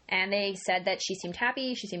 And they said that she seemed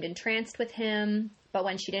happy, she seemed entranced with him, but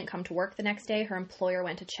when she didn't come to work the next day, her employer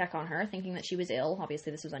went to check on her, thinking that she was ill.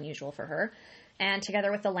 Obviously, this was unusual for her. And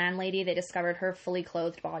together with the landlady, they discovered her fully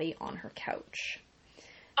clothed body on her couch.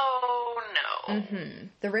 Oh, no. Mm-hmm.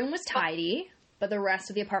 The room was tidy, but the rest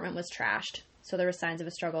of the apartment was trashed. So there were signs of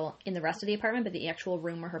a struggle in the rest of the apartment, but the actual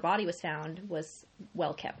room where her body was found was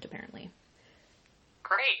well kept, apparently.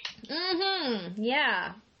 Great. Mm-hmm.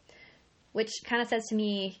 Yeah. Which kind of says to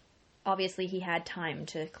me, obviously he had time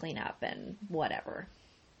to clean up and whatever.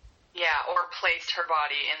 Yeah, or placed her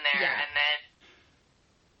body in there and then...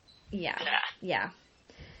 Yeah.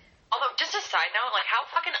 Although, just a side note, like, how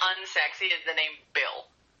fucking unsexy is the name Bill?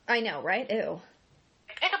 I know, right? Ew.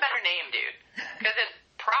 Pick a better name, dude. Because it's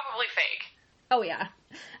probably fake. Oh, yeah.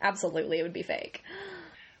 Absolutely, it would be fake.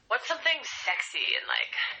 What's something sexy and,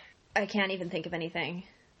 like... I can't even think of anything.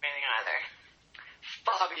 Anything either.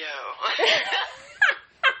 Fabio.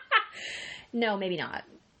 No, maybe not.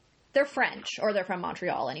 They're French, or they're from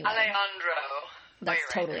Montreal anyway. Alejandro.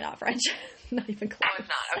 That's totally not French. Not even close. Oh, it's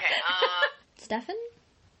not. Okay. Stefan?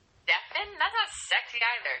 Stefan? That's not sexy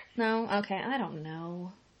either. No? Okay, I don't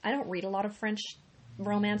know. I don't read a lot of French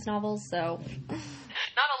romance novels, so...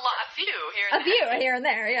 Not a lot. A few here and there. A few here and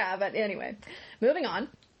there, yeah. But anyway, moving on.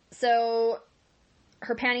 So,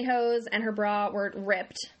 her pantyhose and her bra were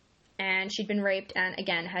ripped, and she'd been raped and,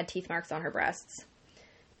 again, had teeth marks on her breasts.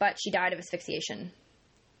 But she died of asphyxiation,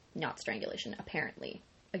 not strangulation, apparently.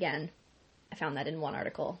 Again, I found that in one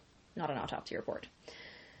article, not an autopsy report.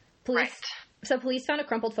 So police found a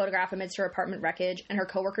crumpled photograph amidst her apartment wreckage, and her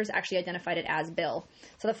coworkers actually identified it as Bill.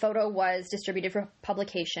 So the photo was distributed for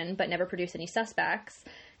publication, but never produced any suspects.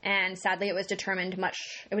 And sadly, it was determined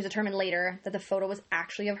later that the photo was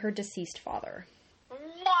actually of her deceased father.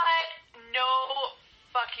 What? No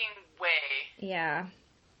fucking way. Yeah.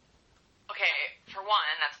 Okay, for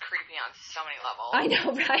one, that's creepy on so many levels. I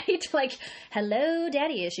know, right? Like, hello,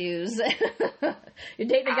 daddy issues. You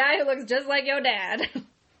date the guy who looks just like your dad.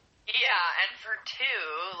 Yeah, and for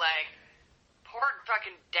two, like, poor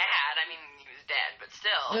fucking dad. I mean, he was dead, but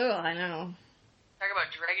still. Ugh, I know. Talk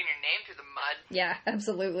about dragging your name through the mud. Yeah,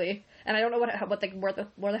 absolutely. And I don't know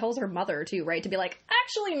where the hell's her mother, too, right? To be like,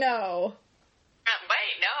 actually, no.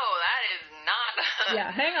 Wait, no, that is not...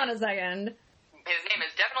 Yeah, hang on a second. His name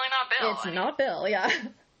is definitely not Bill. It's not Bill, yeah.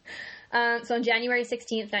 So on January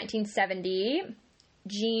 16th, 1970,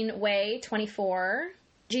 Jean Way, 24...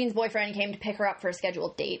 Jean's boyfriend came to pick her up for a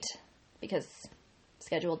scheduled date, because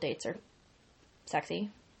scheduled dates are sexy.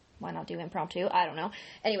 Why not do impromptu? I don't know.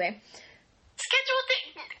 Anyway. Scheduled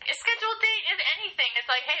date is anything. It's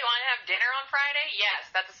like, hey, want to have dinner on Friday? Yes,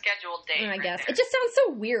 that's a scheduled date. I guess. It just sounds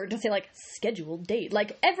so weird to say, like, scheduled date.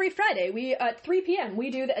 Like, every Friday, at 3 p.m.,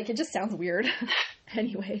 we do that. Like, it just sounds weird.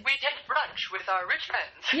 Anyway. We take brunch with our rich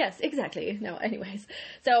friends. Yes, exactly. No, anyways.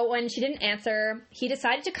 So when she didn't answer, he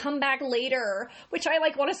decided to come back later, which I,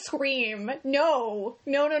 like, want to scream. No.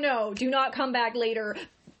 No. Do not come back later.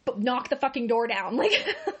 Knock the fucking door down. Like...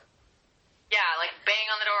 Yeah, like, bang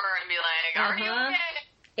on the door and be like, are you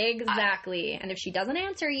okay? Exactly. And if she doesn't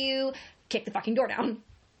answer you, kick the fucking door down.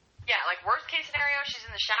 Yeah, like, worst case scenario, she's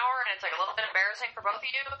in the shower and it's, like, a little bit embarrassing for both of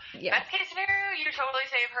you. Yeah. Best case scenario, you totally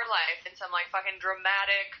save her life in some, like, fucking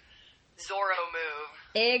dramatic Zorro move.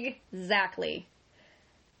 Exactly.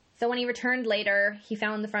 So when he returned later, he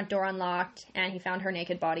found the front door unlocked, and he found her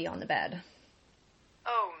naked body on the bed.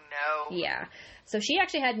 Oh, no. Yeah. So she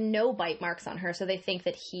actually had no bite marks on her, so they think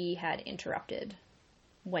that he had interrupted.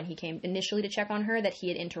 When he came initially to check on her, that he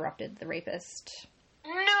had interrupted the rapist.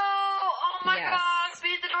 No! Oh my god!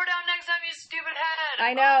 Speed the door down next time, you stupid head!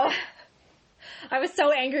 I know. I was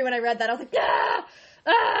so angry when I read that. I was like,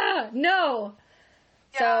 no!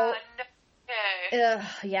 Yeah, no okay.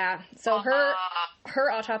 Yeah. So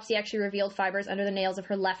her autopsy actually revealed fibers under the nails of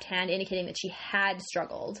her left hand, indicating that she had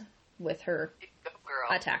struggled with her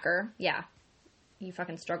attacker. Yeah. You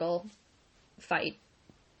fucking struggle, fight.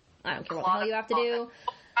 I don't care what the hell you have to do.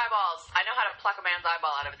 Eyeballs. I know how to pluck a man's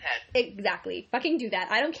eyeball out of his head. Exactly. Fucking do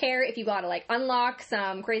that. I don't care if you gotta, like, unlock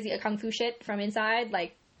some crazy kung fu shit from inside.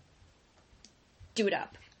 Like, do it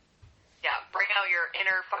up. Yeah, bring out your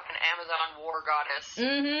inner fucking Amazon war goddess.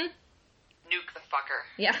 Mm-hmm. Nuke the fucker.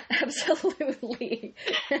 Yeah, absolutely.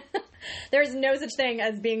 There's no such thing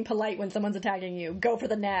as being polite when someone's attacking you. Go for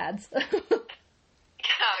the nads. Yeah,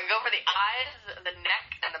 go for the eyes, the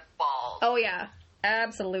neck, and the balls. Oh, yeah.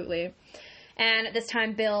 Absolutely. And at this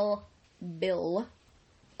time, Bill,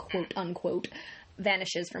 quote unquote,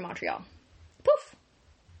 vanishes from Montreal. Poof!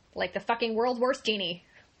 Like the fucking world's worst genie.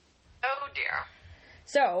 Oh, dear.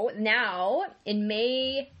 So, now, in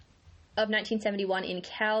May of 1971 in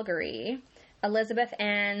Calgary, Elizabeth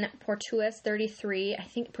Ann Porteous, 33, I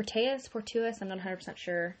think Porteous, I'm not 100%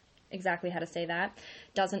 sure exactly how to say that,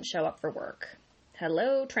 doesn't show up for work.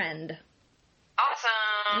 Hello, trend.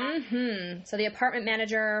 Awesome. Mm-hmm. So the apartment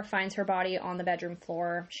manager finds her body on the bedroom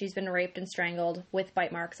floor. She's been raped and strangled with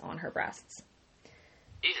bite marks on her breasts.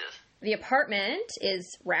 Jesus. The apartment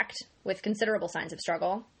is wrecked with considerable signs of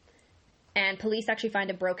struggle. And police actually find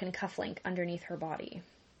a broken cufflink underneath her body.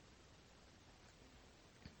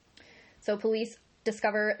 So police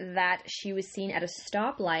discover that she was seen at a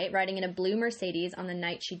stoplight riding in a blue Mercedes on the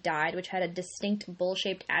night she died, which had a distinct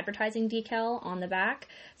bull-shaped advertising decal on the back.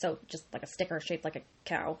 So just like a sticker shaped like a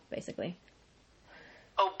cow, basically.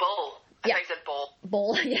 Oh, bull. I thought you said bull.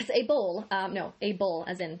 Bull. Yes, a bull. No, a bull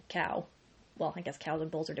as in cow. Well, I guess cows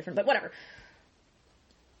and bulls are different, but whatever.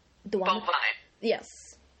 The one. Bovine. Yes.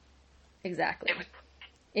 Exactly.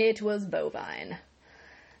 It was bovine.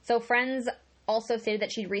 So friends also stated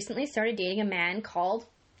that she'd recently started dating a man called,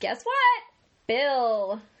 guess what?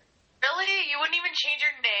 Bill. Really? You wouldn't even change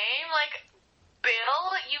your name? Like,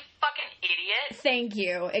 Bill? You fucking idiot. Thank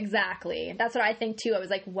you. Exactly. That's what I think, too. I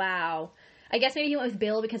was like, wow. I guess maybe he went with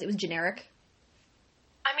Bill because it was generic.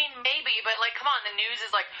 I mean, maybe, but, like, come on, the news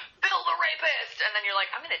is like, Bill the rapist! And then you're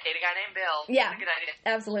like, I'm gonna date a guy named Bill. Yeah. That's a good idea.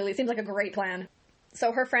 Absolutely. Seems like a great plan.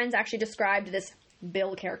 So her friends actually described this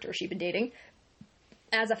Bill character she'd been dating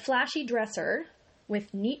as a flashy dresser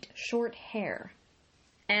with neat, short hair.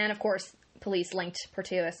 And, of course, police linked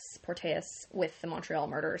Porteous with the Montreal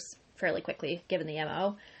murders fairly quickly, given the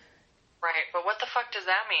MO. Right, but what the fuck does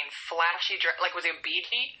that mean? Flashy dress? Like, was he a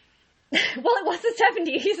BG? Well, it was the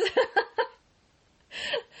 70s.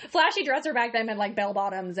 Flashy dresser back then meant, like, bell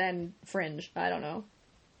bottoms and fringe. I don't know.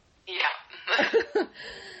 Yeah.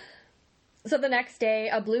 So the next day,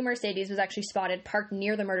 a blue Mercedes was actually spotted parked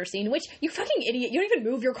near the murder scene, which, you fucking idiot, you don't even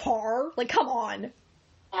move your car? Like, come on.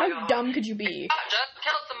 How dumb could you be? I just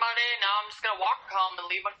killed somebody, now I'm just gonna walk home and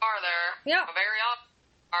leave my car there. Yeah. A very odd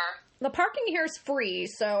car. The parking here is free,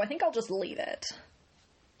 so I think I'll just leave it.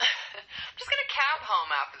 I'm just gonna cab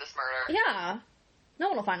home after this murder. Yeah. No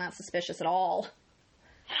one will find that suspicious at all.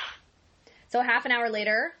 So half an hour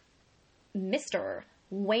later, Mr.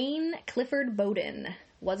 Wayne Clifford Boden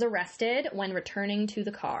was arrested when returning to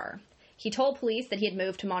the car. He told police that he had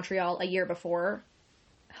moved to Montreal a year before.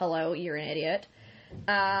 Hello, you're an idiot.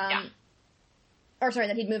 Yeah. Or sorry,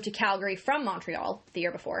 that he'd moved to Calgary from Montreal the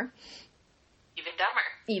year before. Even dumber.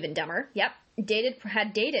 Even dumber, yep.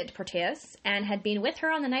 Had dated Porteous and had been with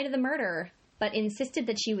her on the night of the murder, but insisted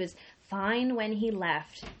that she was fine when he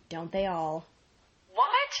left. Don't they all?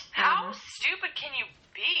 What? How stupid can you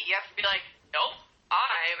be? You have to be like, nope,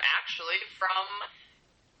 I'm actually from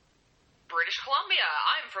British Columbia.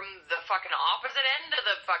 I'm from the fucking opposite end of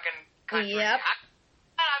the fucking country. Yep.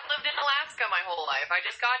 I've lived in Alaska my whole life. I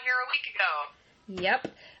just got here a week ago. Yep.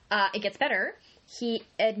 It gets better. He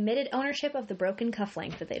admitted ownership of the broken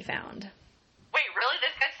cufflink that they'd found. Wait, really?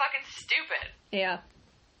 This guy's fucking stupid. Yeah.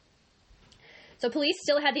 So police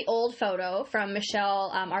still had the old photo from Michelle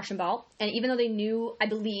Archambault, and even though they knew, I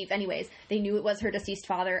believe, anyways, they knew it was her deceased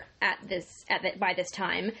father by this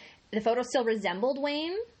time, the photo still resembled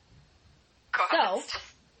Wayne. God. So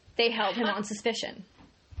they held him on suspicion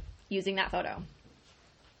using that photo.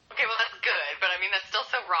 Okay, well that's good, but I mean that's still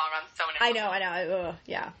so wrong on so many levels. I know. Ugh,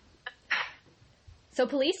 yeah. So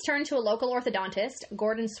police turned to a local orthodontist,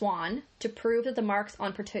 Gordon Swan, to prove that the marks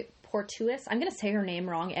on Porteous, I'm going to say her name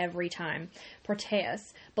wrong every time,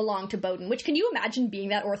 Porteous, belonged to Boden. Which, can you imagine being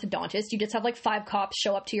that orthodontist? You just have like 5 cops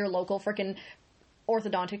show up to your local frickin'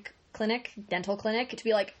 orthodontic clinic, dental clinic, to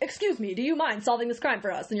be like, excuse me, do you mind solving this crime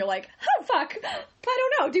for us? And you're like, oh fuck, I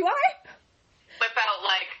don't know, do I? Whip out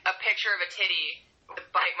like a picture of a titty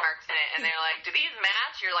with bite marks in it, and they're like, do these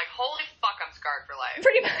match? You're like, holy fuck, I'm scarred for life.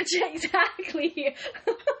 Pretty much, exactly.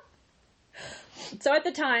 So at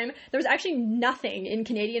the time, there was actually nothing in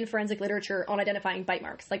Canadian forensic literature on identifying bite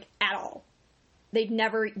marks, like, at all. They'd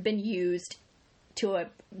never been used to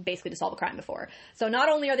basically to solve a crime before. So not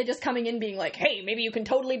only are they just coming in being like, hey, maybe you can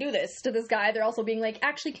totally do this to this guy, they're also being like,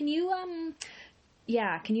 actually, can you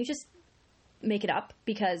just make it up?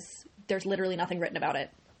 Because there's literally nothing written about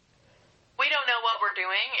it. We don't know what we're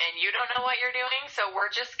doing, and you don't know what you're doing, so we're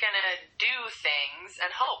just gonna do things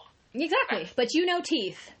and hope. Exactly. Okay. But you know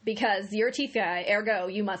teeth, because you're a teeth guy, ergo,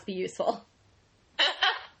 you must be useful.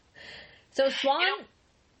 So Swan...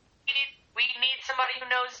 we need somebody who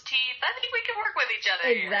knows teeth. I think we can work with each other.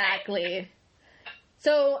 Exactly. Right?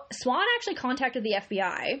 So Swan actually contacted the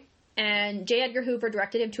FBI, and J. Edgar Hoover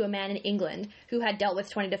directed him to a man in England who had dealt with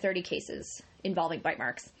 20 to 30 cases involving bite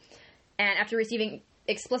marks. And after receiving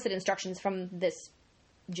explicit instructions from this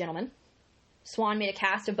gentleman, Swan made a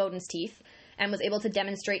cast of Boden's teeth and was able to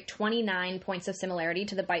demonstrate 29 points of similarity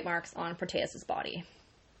to the bite marks on Proteus's body.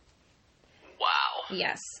 Wow.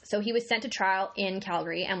 Yes. So he was sent to trial in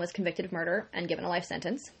Calgary and was convicted of murder and given a life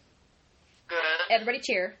sentence. Good. Everybody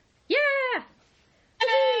cheer. Yeah!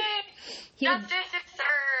 Hey! Justice is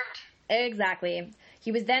served! Exactly.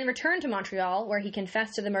 He was then returned to Montreal, where he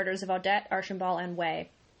confessed to the murders of Odette, Archambault, and Way.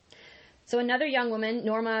 So another young woman,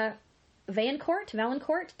 Norma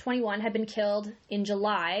Vaillancourt, 21, had been killed in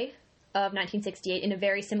July of 1968 in a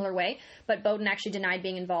very similar way, but Boden actually denied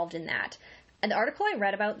being involved in that. And the article I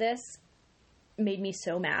read about this made me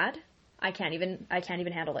so mad. I can't even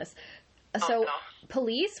handle this. So,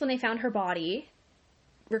 police, when they found her body,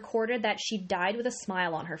 recorded that she died with a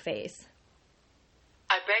smile on her face.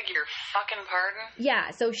 I beg your fucking pardon?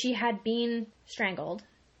 Yeah, so she had been strangled,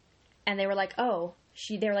 and they were like,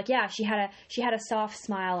 she had a soft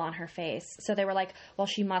smile on her face. So they were like, well,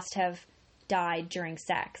 she must have died during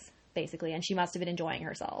sex, basically, and she must have been enjoying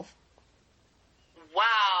herself. Wow.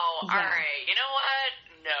 Yeah. All right. You know what?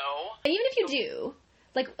 No. And even if you do,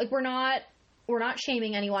 like we're not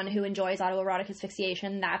shaming anyone who enjoys autoerotic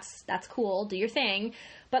asphyxiation. That's cool. Do your thing.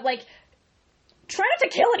 But, like, try not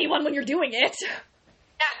to kill anyone when you're doing it.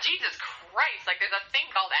 Yeah, Jesus Christ. Like, there's a thing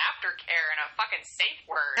called aftercare and a fucking safe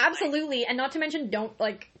word. Absolutely. Like, and not to mention, don't,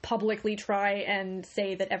 like, publicly try and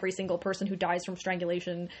say that every single person who dies from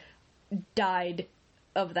strangulation died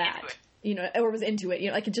of that. You know, or was into it. You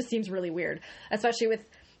know, like, it just seems really weird. Especially with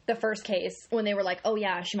the first case, when they were like, oh,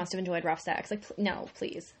 yeah, she must have enjoyed rough sex. Like, no,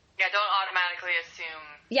 please. Yeah, don't automatically assume.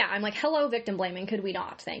 Yeah, I'm like, hello, victim blaming. Could we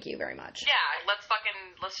not? Thank you very much. Yeah, let's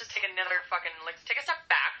just take let's take a step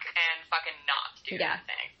back and fucking not do that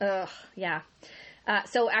thing. Ugh, yeah.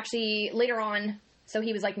 So actually, later on, so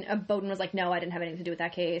he was like, Boden was like, no, I didn't have anything to do with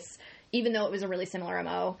that case, even though it was a really similar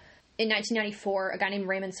MO. In 1994, a guy named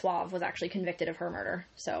Raymond Suave was actually convicted of her murder,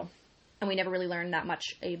 so, and we never really learned that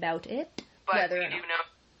much about it. But we do know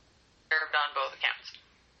served on both accounts.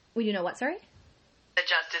 We do know what, sorry? The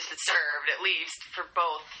justice is served, at least, for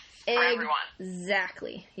both, for everyone.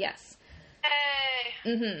 Exactly, yes. Hey!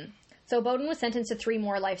 Mm-hmm. So Boden was sentenced to 3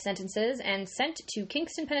 more life sentences and sent to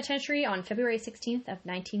Kingston Penitentiary on February 16th of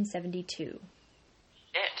 1972.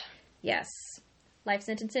 Shit. Yes. Life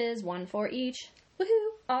sentences, 1 for each. Woohoo!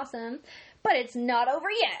 Awesome. But it's not over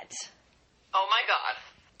yet. Oh my god.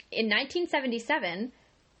 In 1977,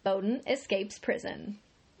 Boden escapes prison.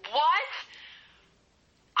 What?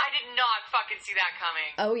 I did not fucking see that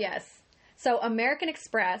coming. Oh, yes. So American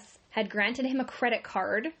Express had granted him a credit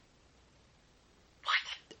card.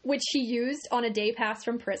 What? Which he used on a day pass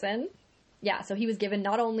from prison. Yeah, so he was given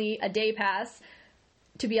not only a day pass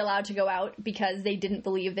to be allowed to go out because they didn't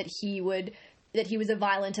believe that he was a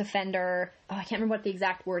violent offender. Oh, I can't remember what the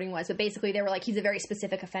exact wording was, but basically they were like, he's a very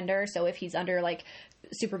specific offender, so if he's under, like,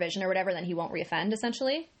 supervision or whatever, then he won't reoffend,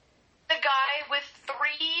 essentially. The guy with 3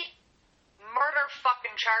 murder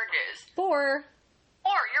fucking charges. 4.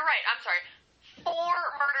 You're right, I'm sorry. 4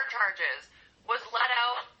 murder charges was let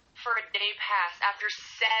out for a day pass after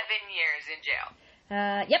 7 years in jail.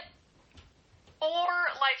 Yep. 4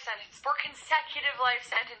 life sentences. 4 consecutive life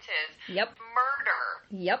sentences. Yep. Murder.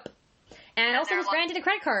 Yep. And also was granted a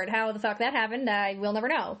credit card. How the fuck that happened, I will never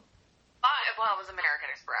know. Well, it was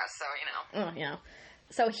American Express, so, you know. Oh, yeah.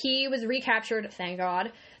 So he was recaptured, thank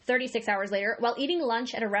God, 36 hours later, while eating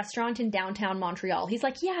lunch at a restaurant in downtown Montreal. He's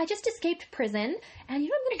like, yeah, I just escaped prison, and you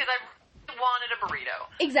know what? Because I wanted a burrito.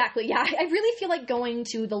 Exactly, yeah. I really feel like going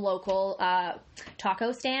to the local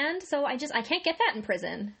taco stand, so I can't get that in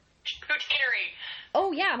prison. Poutineery.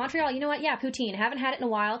 Oh, yeah, Montreal. You know what? Yeah, poutine. Haven't had it in a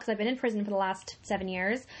while because I've been in prison for the last 7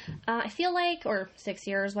 years. I feel like, or 6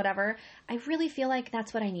 years, whatever. I really feel like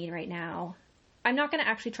that's what I need right now. I'm not going to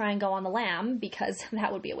actually try and go on the lam because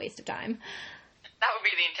that would be a waste of time. That would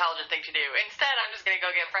be the intelligent thing to do. Instead, I'm just going to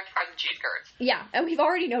go get french fries and cheese curds. Yeah, and we've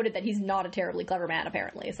already noted that he's not a terribly clever man,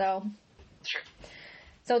 apparently, so... It's true.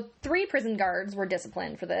 So 3 prison guards were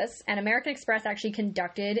disciplined for this, and American Express actually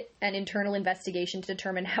conducted an internal investigation to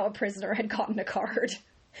determine how a prisoner had gotten a card.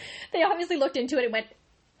 They obviously looked into it and went,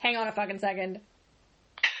 hang on a fucking second.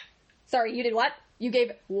 Sorry, you did what? You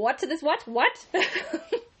gave what to this what? What?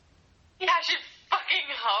 Yeah, I should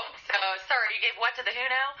fucking hope so. Sorry, you gave what to the who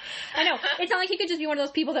now? I know. It's not like he could just be one of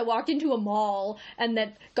those people that walked into a mall and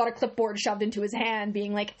that got a clipboard shoved into his hand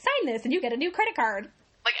being like, sign this and you get a new credit card.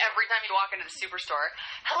 Like, every time you walk into the superstore,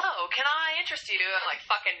 hello, can I interest you? I'm like,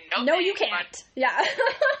 fucking, no, you can't. Yeah.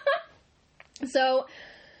 So,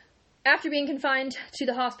 after being confined to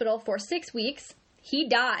the hospital for 6 weeks, he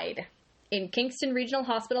died in Kingston Regional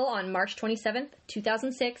Hospital on March 27th,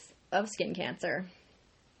 2006, of skin cancer.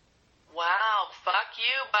 Wow, fuck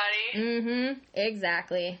you, buddy. Mm-hmm,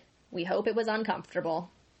 exactly. We hope it was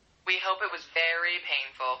uncomfortable. We hope it was very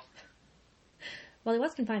painful. Well, he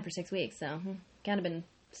was confined for 6 weeks, so can't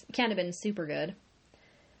have been super good.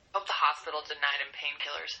 Hope the hospital denied him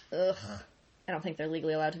painkillers. Ugh. I don't think they're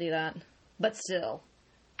legally allowed to do that. But still.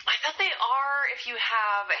 I thought they are if you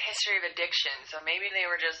have a history of addiction, so maybe they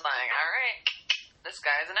were just like, alright, this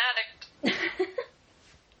guy's an addict.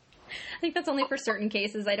 I think that's only for certain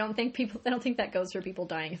cases. I don't think that goes for people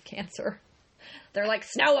dying of cancer. They're like,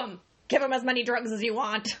 snow them! Give them as many drugs as you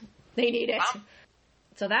want! They need it.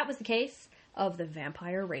 So that was the case of the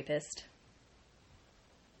vampire rapist.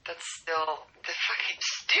 That's still the fucking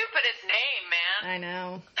stupidest name, man. I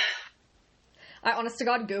know. I honest to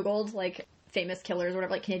God Googled, like, famous killers or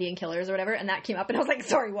whatever, like Canadian killers or whatever, and that came up and I was like,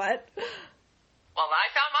 sorry, what? Well, I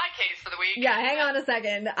found my case for the week. Yeah, hang on a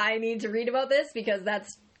second. I need to read about this because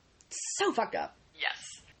that's so fucked up.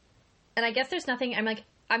 Yes. And I guess there's nothing,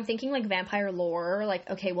 I'm thinking like vampire lore, like,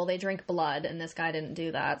 okay, well, they drink blood and this guy didn't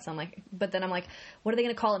do that, so I'm like, but then I'm like, what are they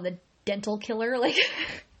going to call him? The dental killer? Like...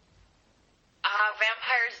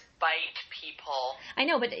 Vampires bite people. I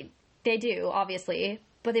know, but they do, obviously.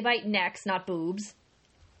 But they bite necks, not boobs.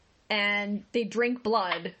 And they drink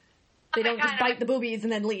blood. They don't just bite the boobies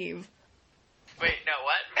and then leave. Wait, no,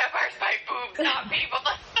 what? Vampires bite boobs, not people.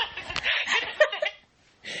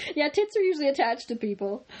 Yeah, tits are usually attached to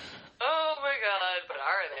people. Oh my god, but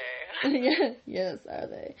are they? Yeah, yes, are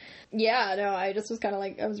they? Yeah, no, I just was kind of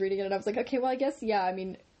like, I was reading it and I was like, okay, well, I guess, yeah, I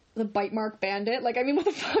mean, the bite mark bandit, like, I mean, what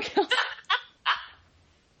the fuck else?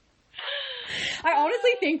 I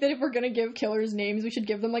honestly think that if we're gonna give killers names, we should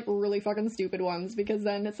give them, like, really fucking stupid ones, because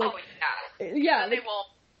then it's like... Oh, yeah. Yeah. They won't...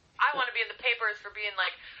 I want to be in the papers for being,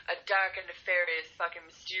 like, a dark and nefarious, fucking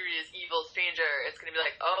mysterious, evil stranger. It's gonna be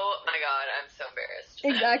like, oh my god, I'm so embarrassed.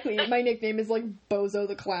 Exactly. My nickname is, like, Bozo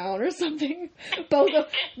the Clown or something. Bozo...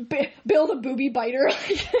 Bill the Booby Biter.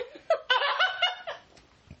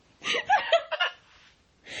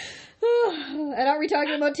 And are we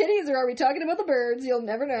talking about titties, or are we talking about the birds? You'll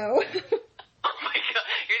never know. Oh my god,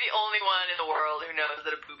 you're the only one in the world who knows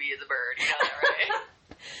that a booby is a bird. You know that, right?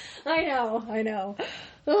 I know.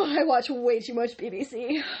 Oh, I watch way too much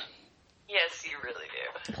BBC. Yes, you really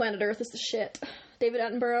do. Planet Earth is the shit. David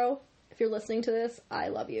Attenborough, if you're listening to this, I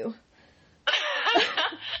love you.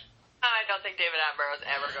 I don't think David Attenborough is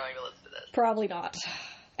ever going to listen to this. Probably not.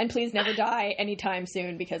 And please never die anytime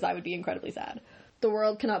soon, because I would be incredibly sad. The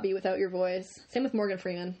world cannot be without your voice. Same with Morgan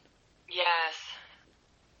Freeman. Yes.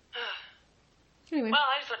 Anyway. Well,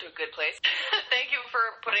 I just went to a good place. Thank you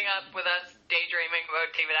for putting up with us daydreaming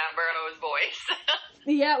about David Attenborough's voice.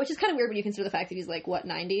 Yeah, which is kind of weird when you consider the fact that he's, like, what,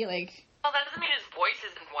 90? Like... Well, that doesn't mean his voice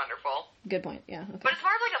isn't wonderful. Good point, yeah. Okay. But it's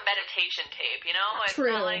more of like a meditation tape, you know? It's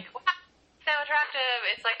True. not like, wow, so attractive.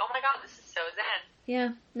 It's like, oh my god, this is so zen.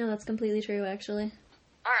 Yeah, no, that's completely true, actually.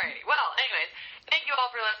 Alrighty. Well, anyways, thank you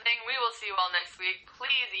all for listening. We will see you all next week.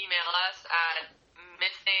 Please email us at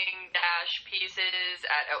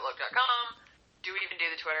missing-pieces@outlook.com. Do we even do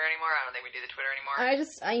the Twitter anymore? I don't think we do the Twitter anymore.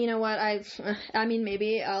 You know what, I mean,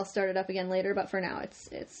 maybe I'll start it up again later, but for now, it's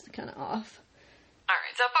kind of off.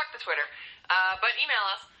 Alright, so fuck the Twitter. But email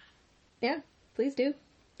us. Yeah, please do.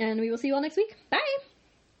 And we will see you all next week. Bye!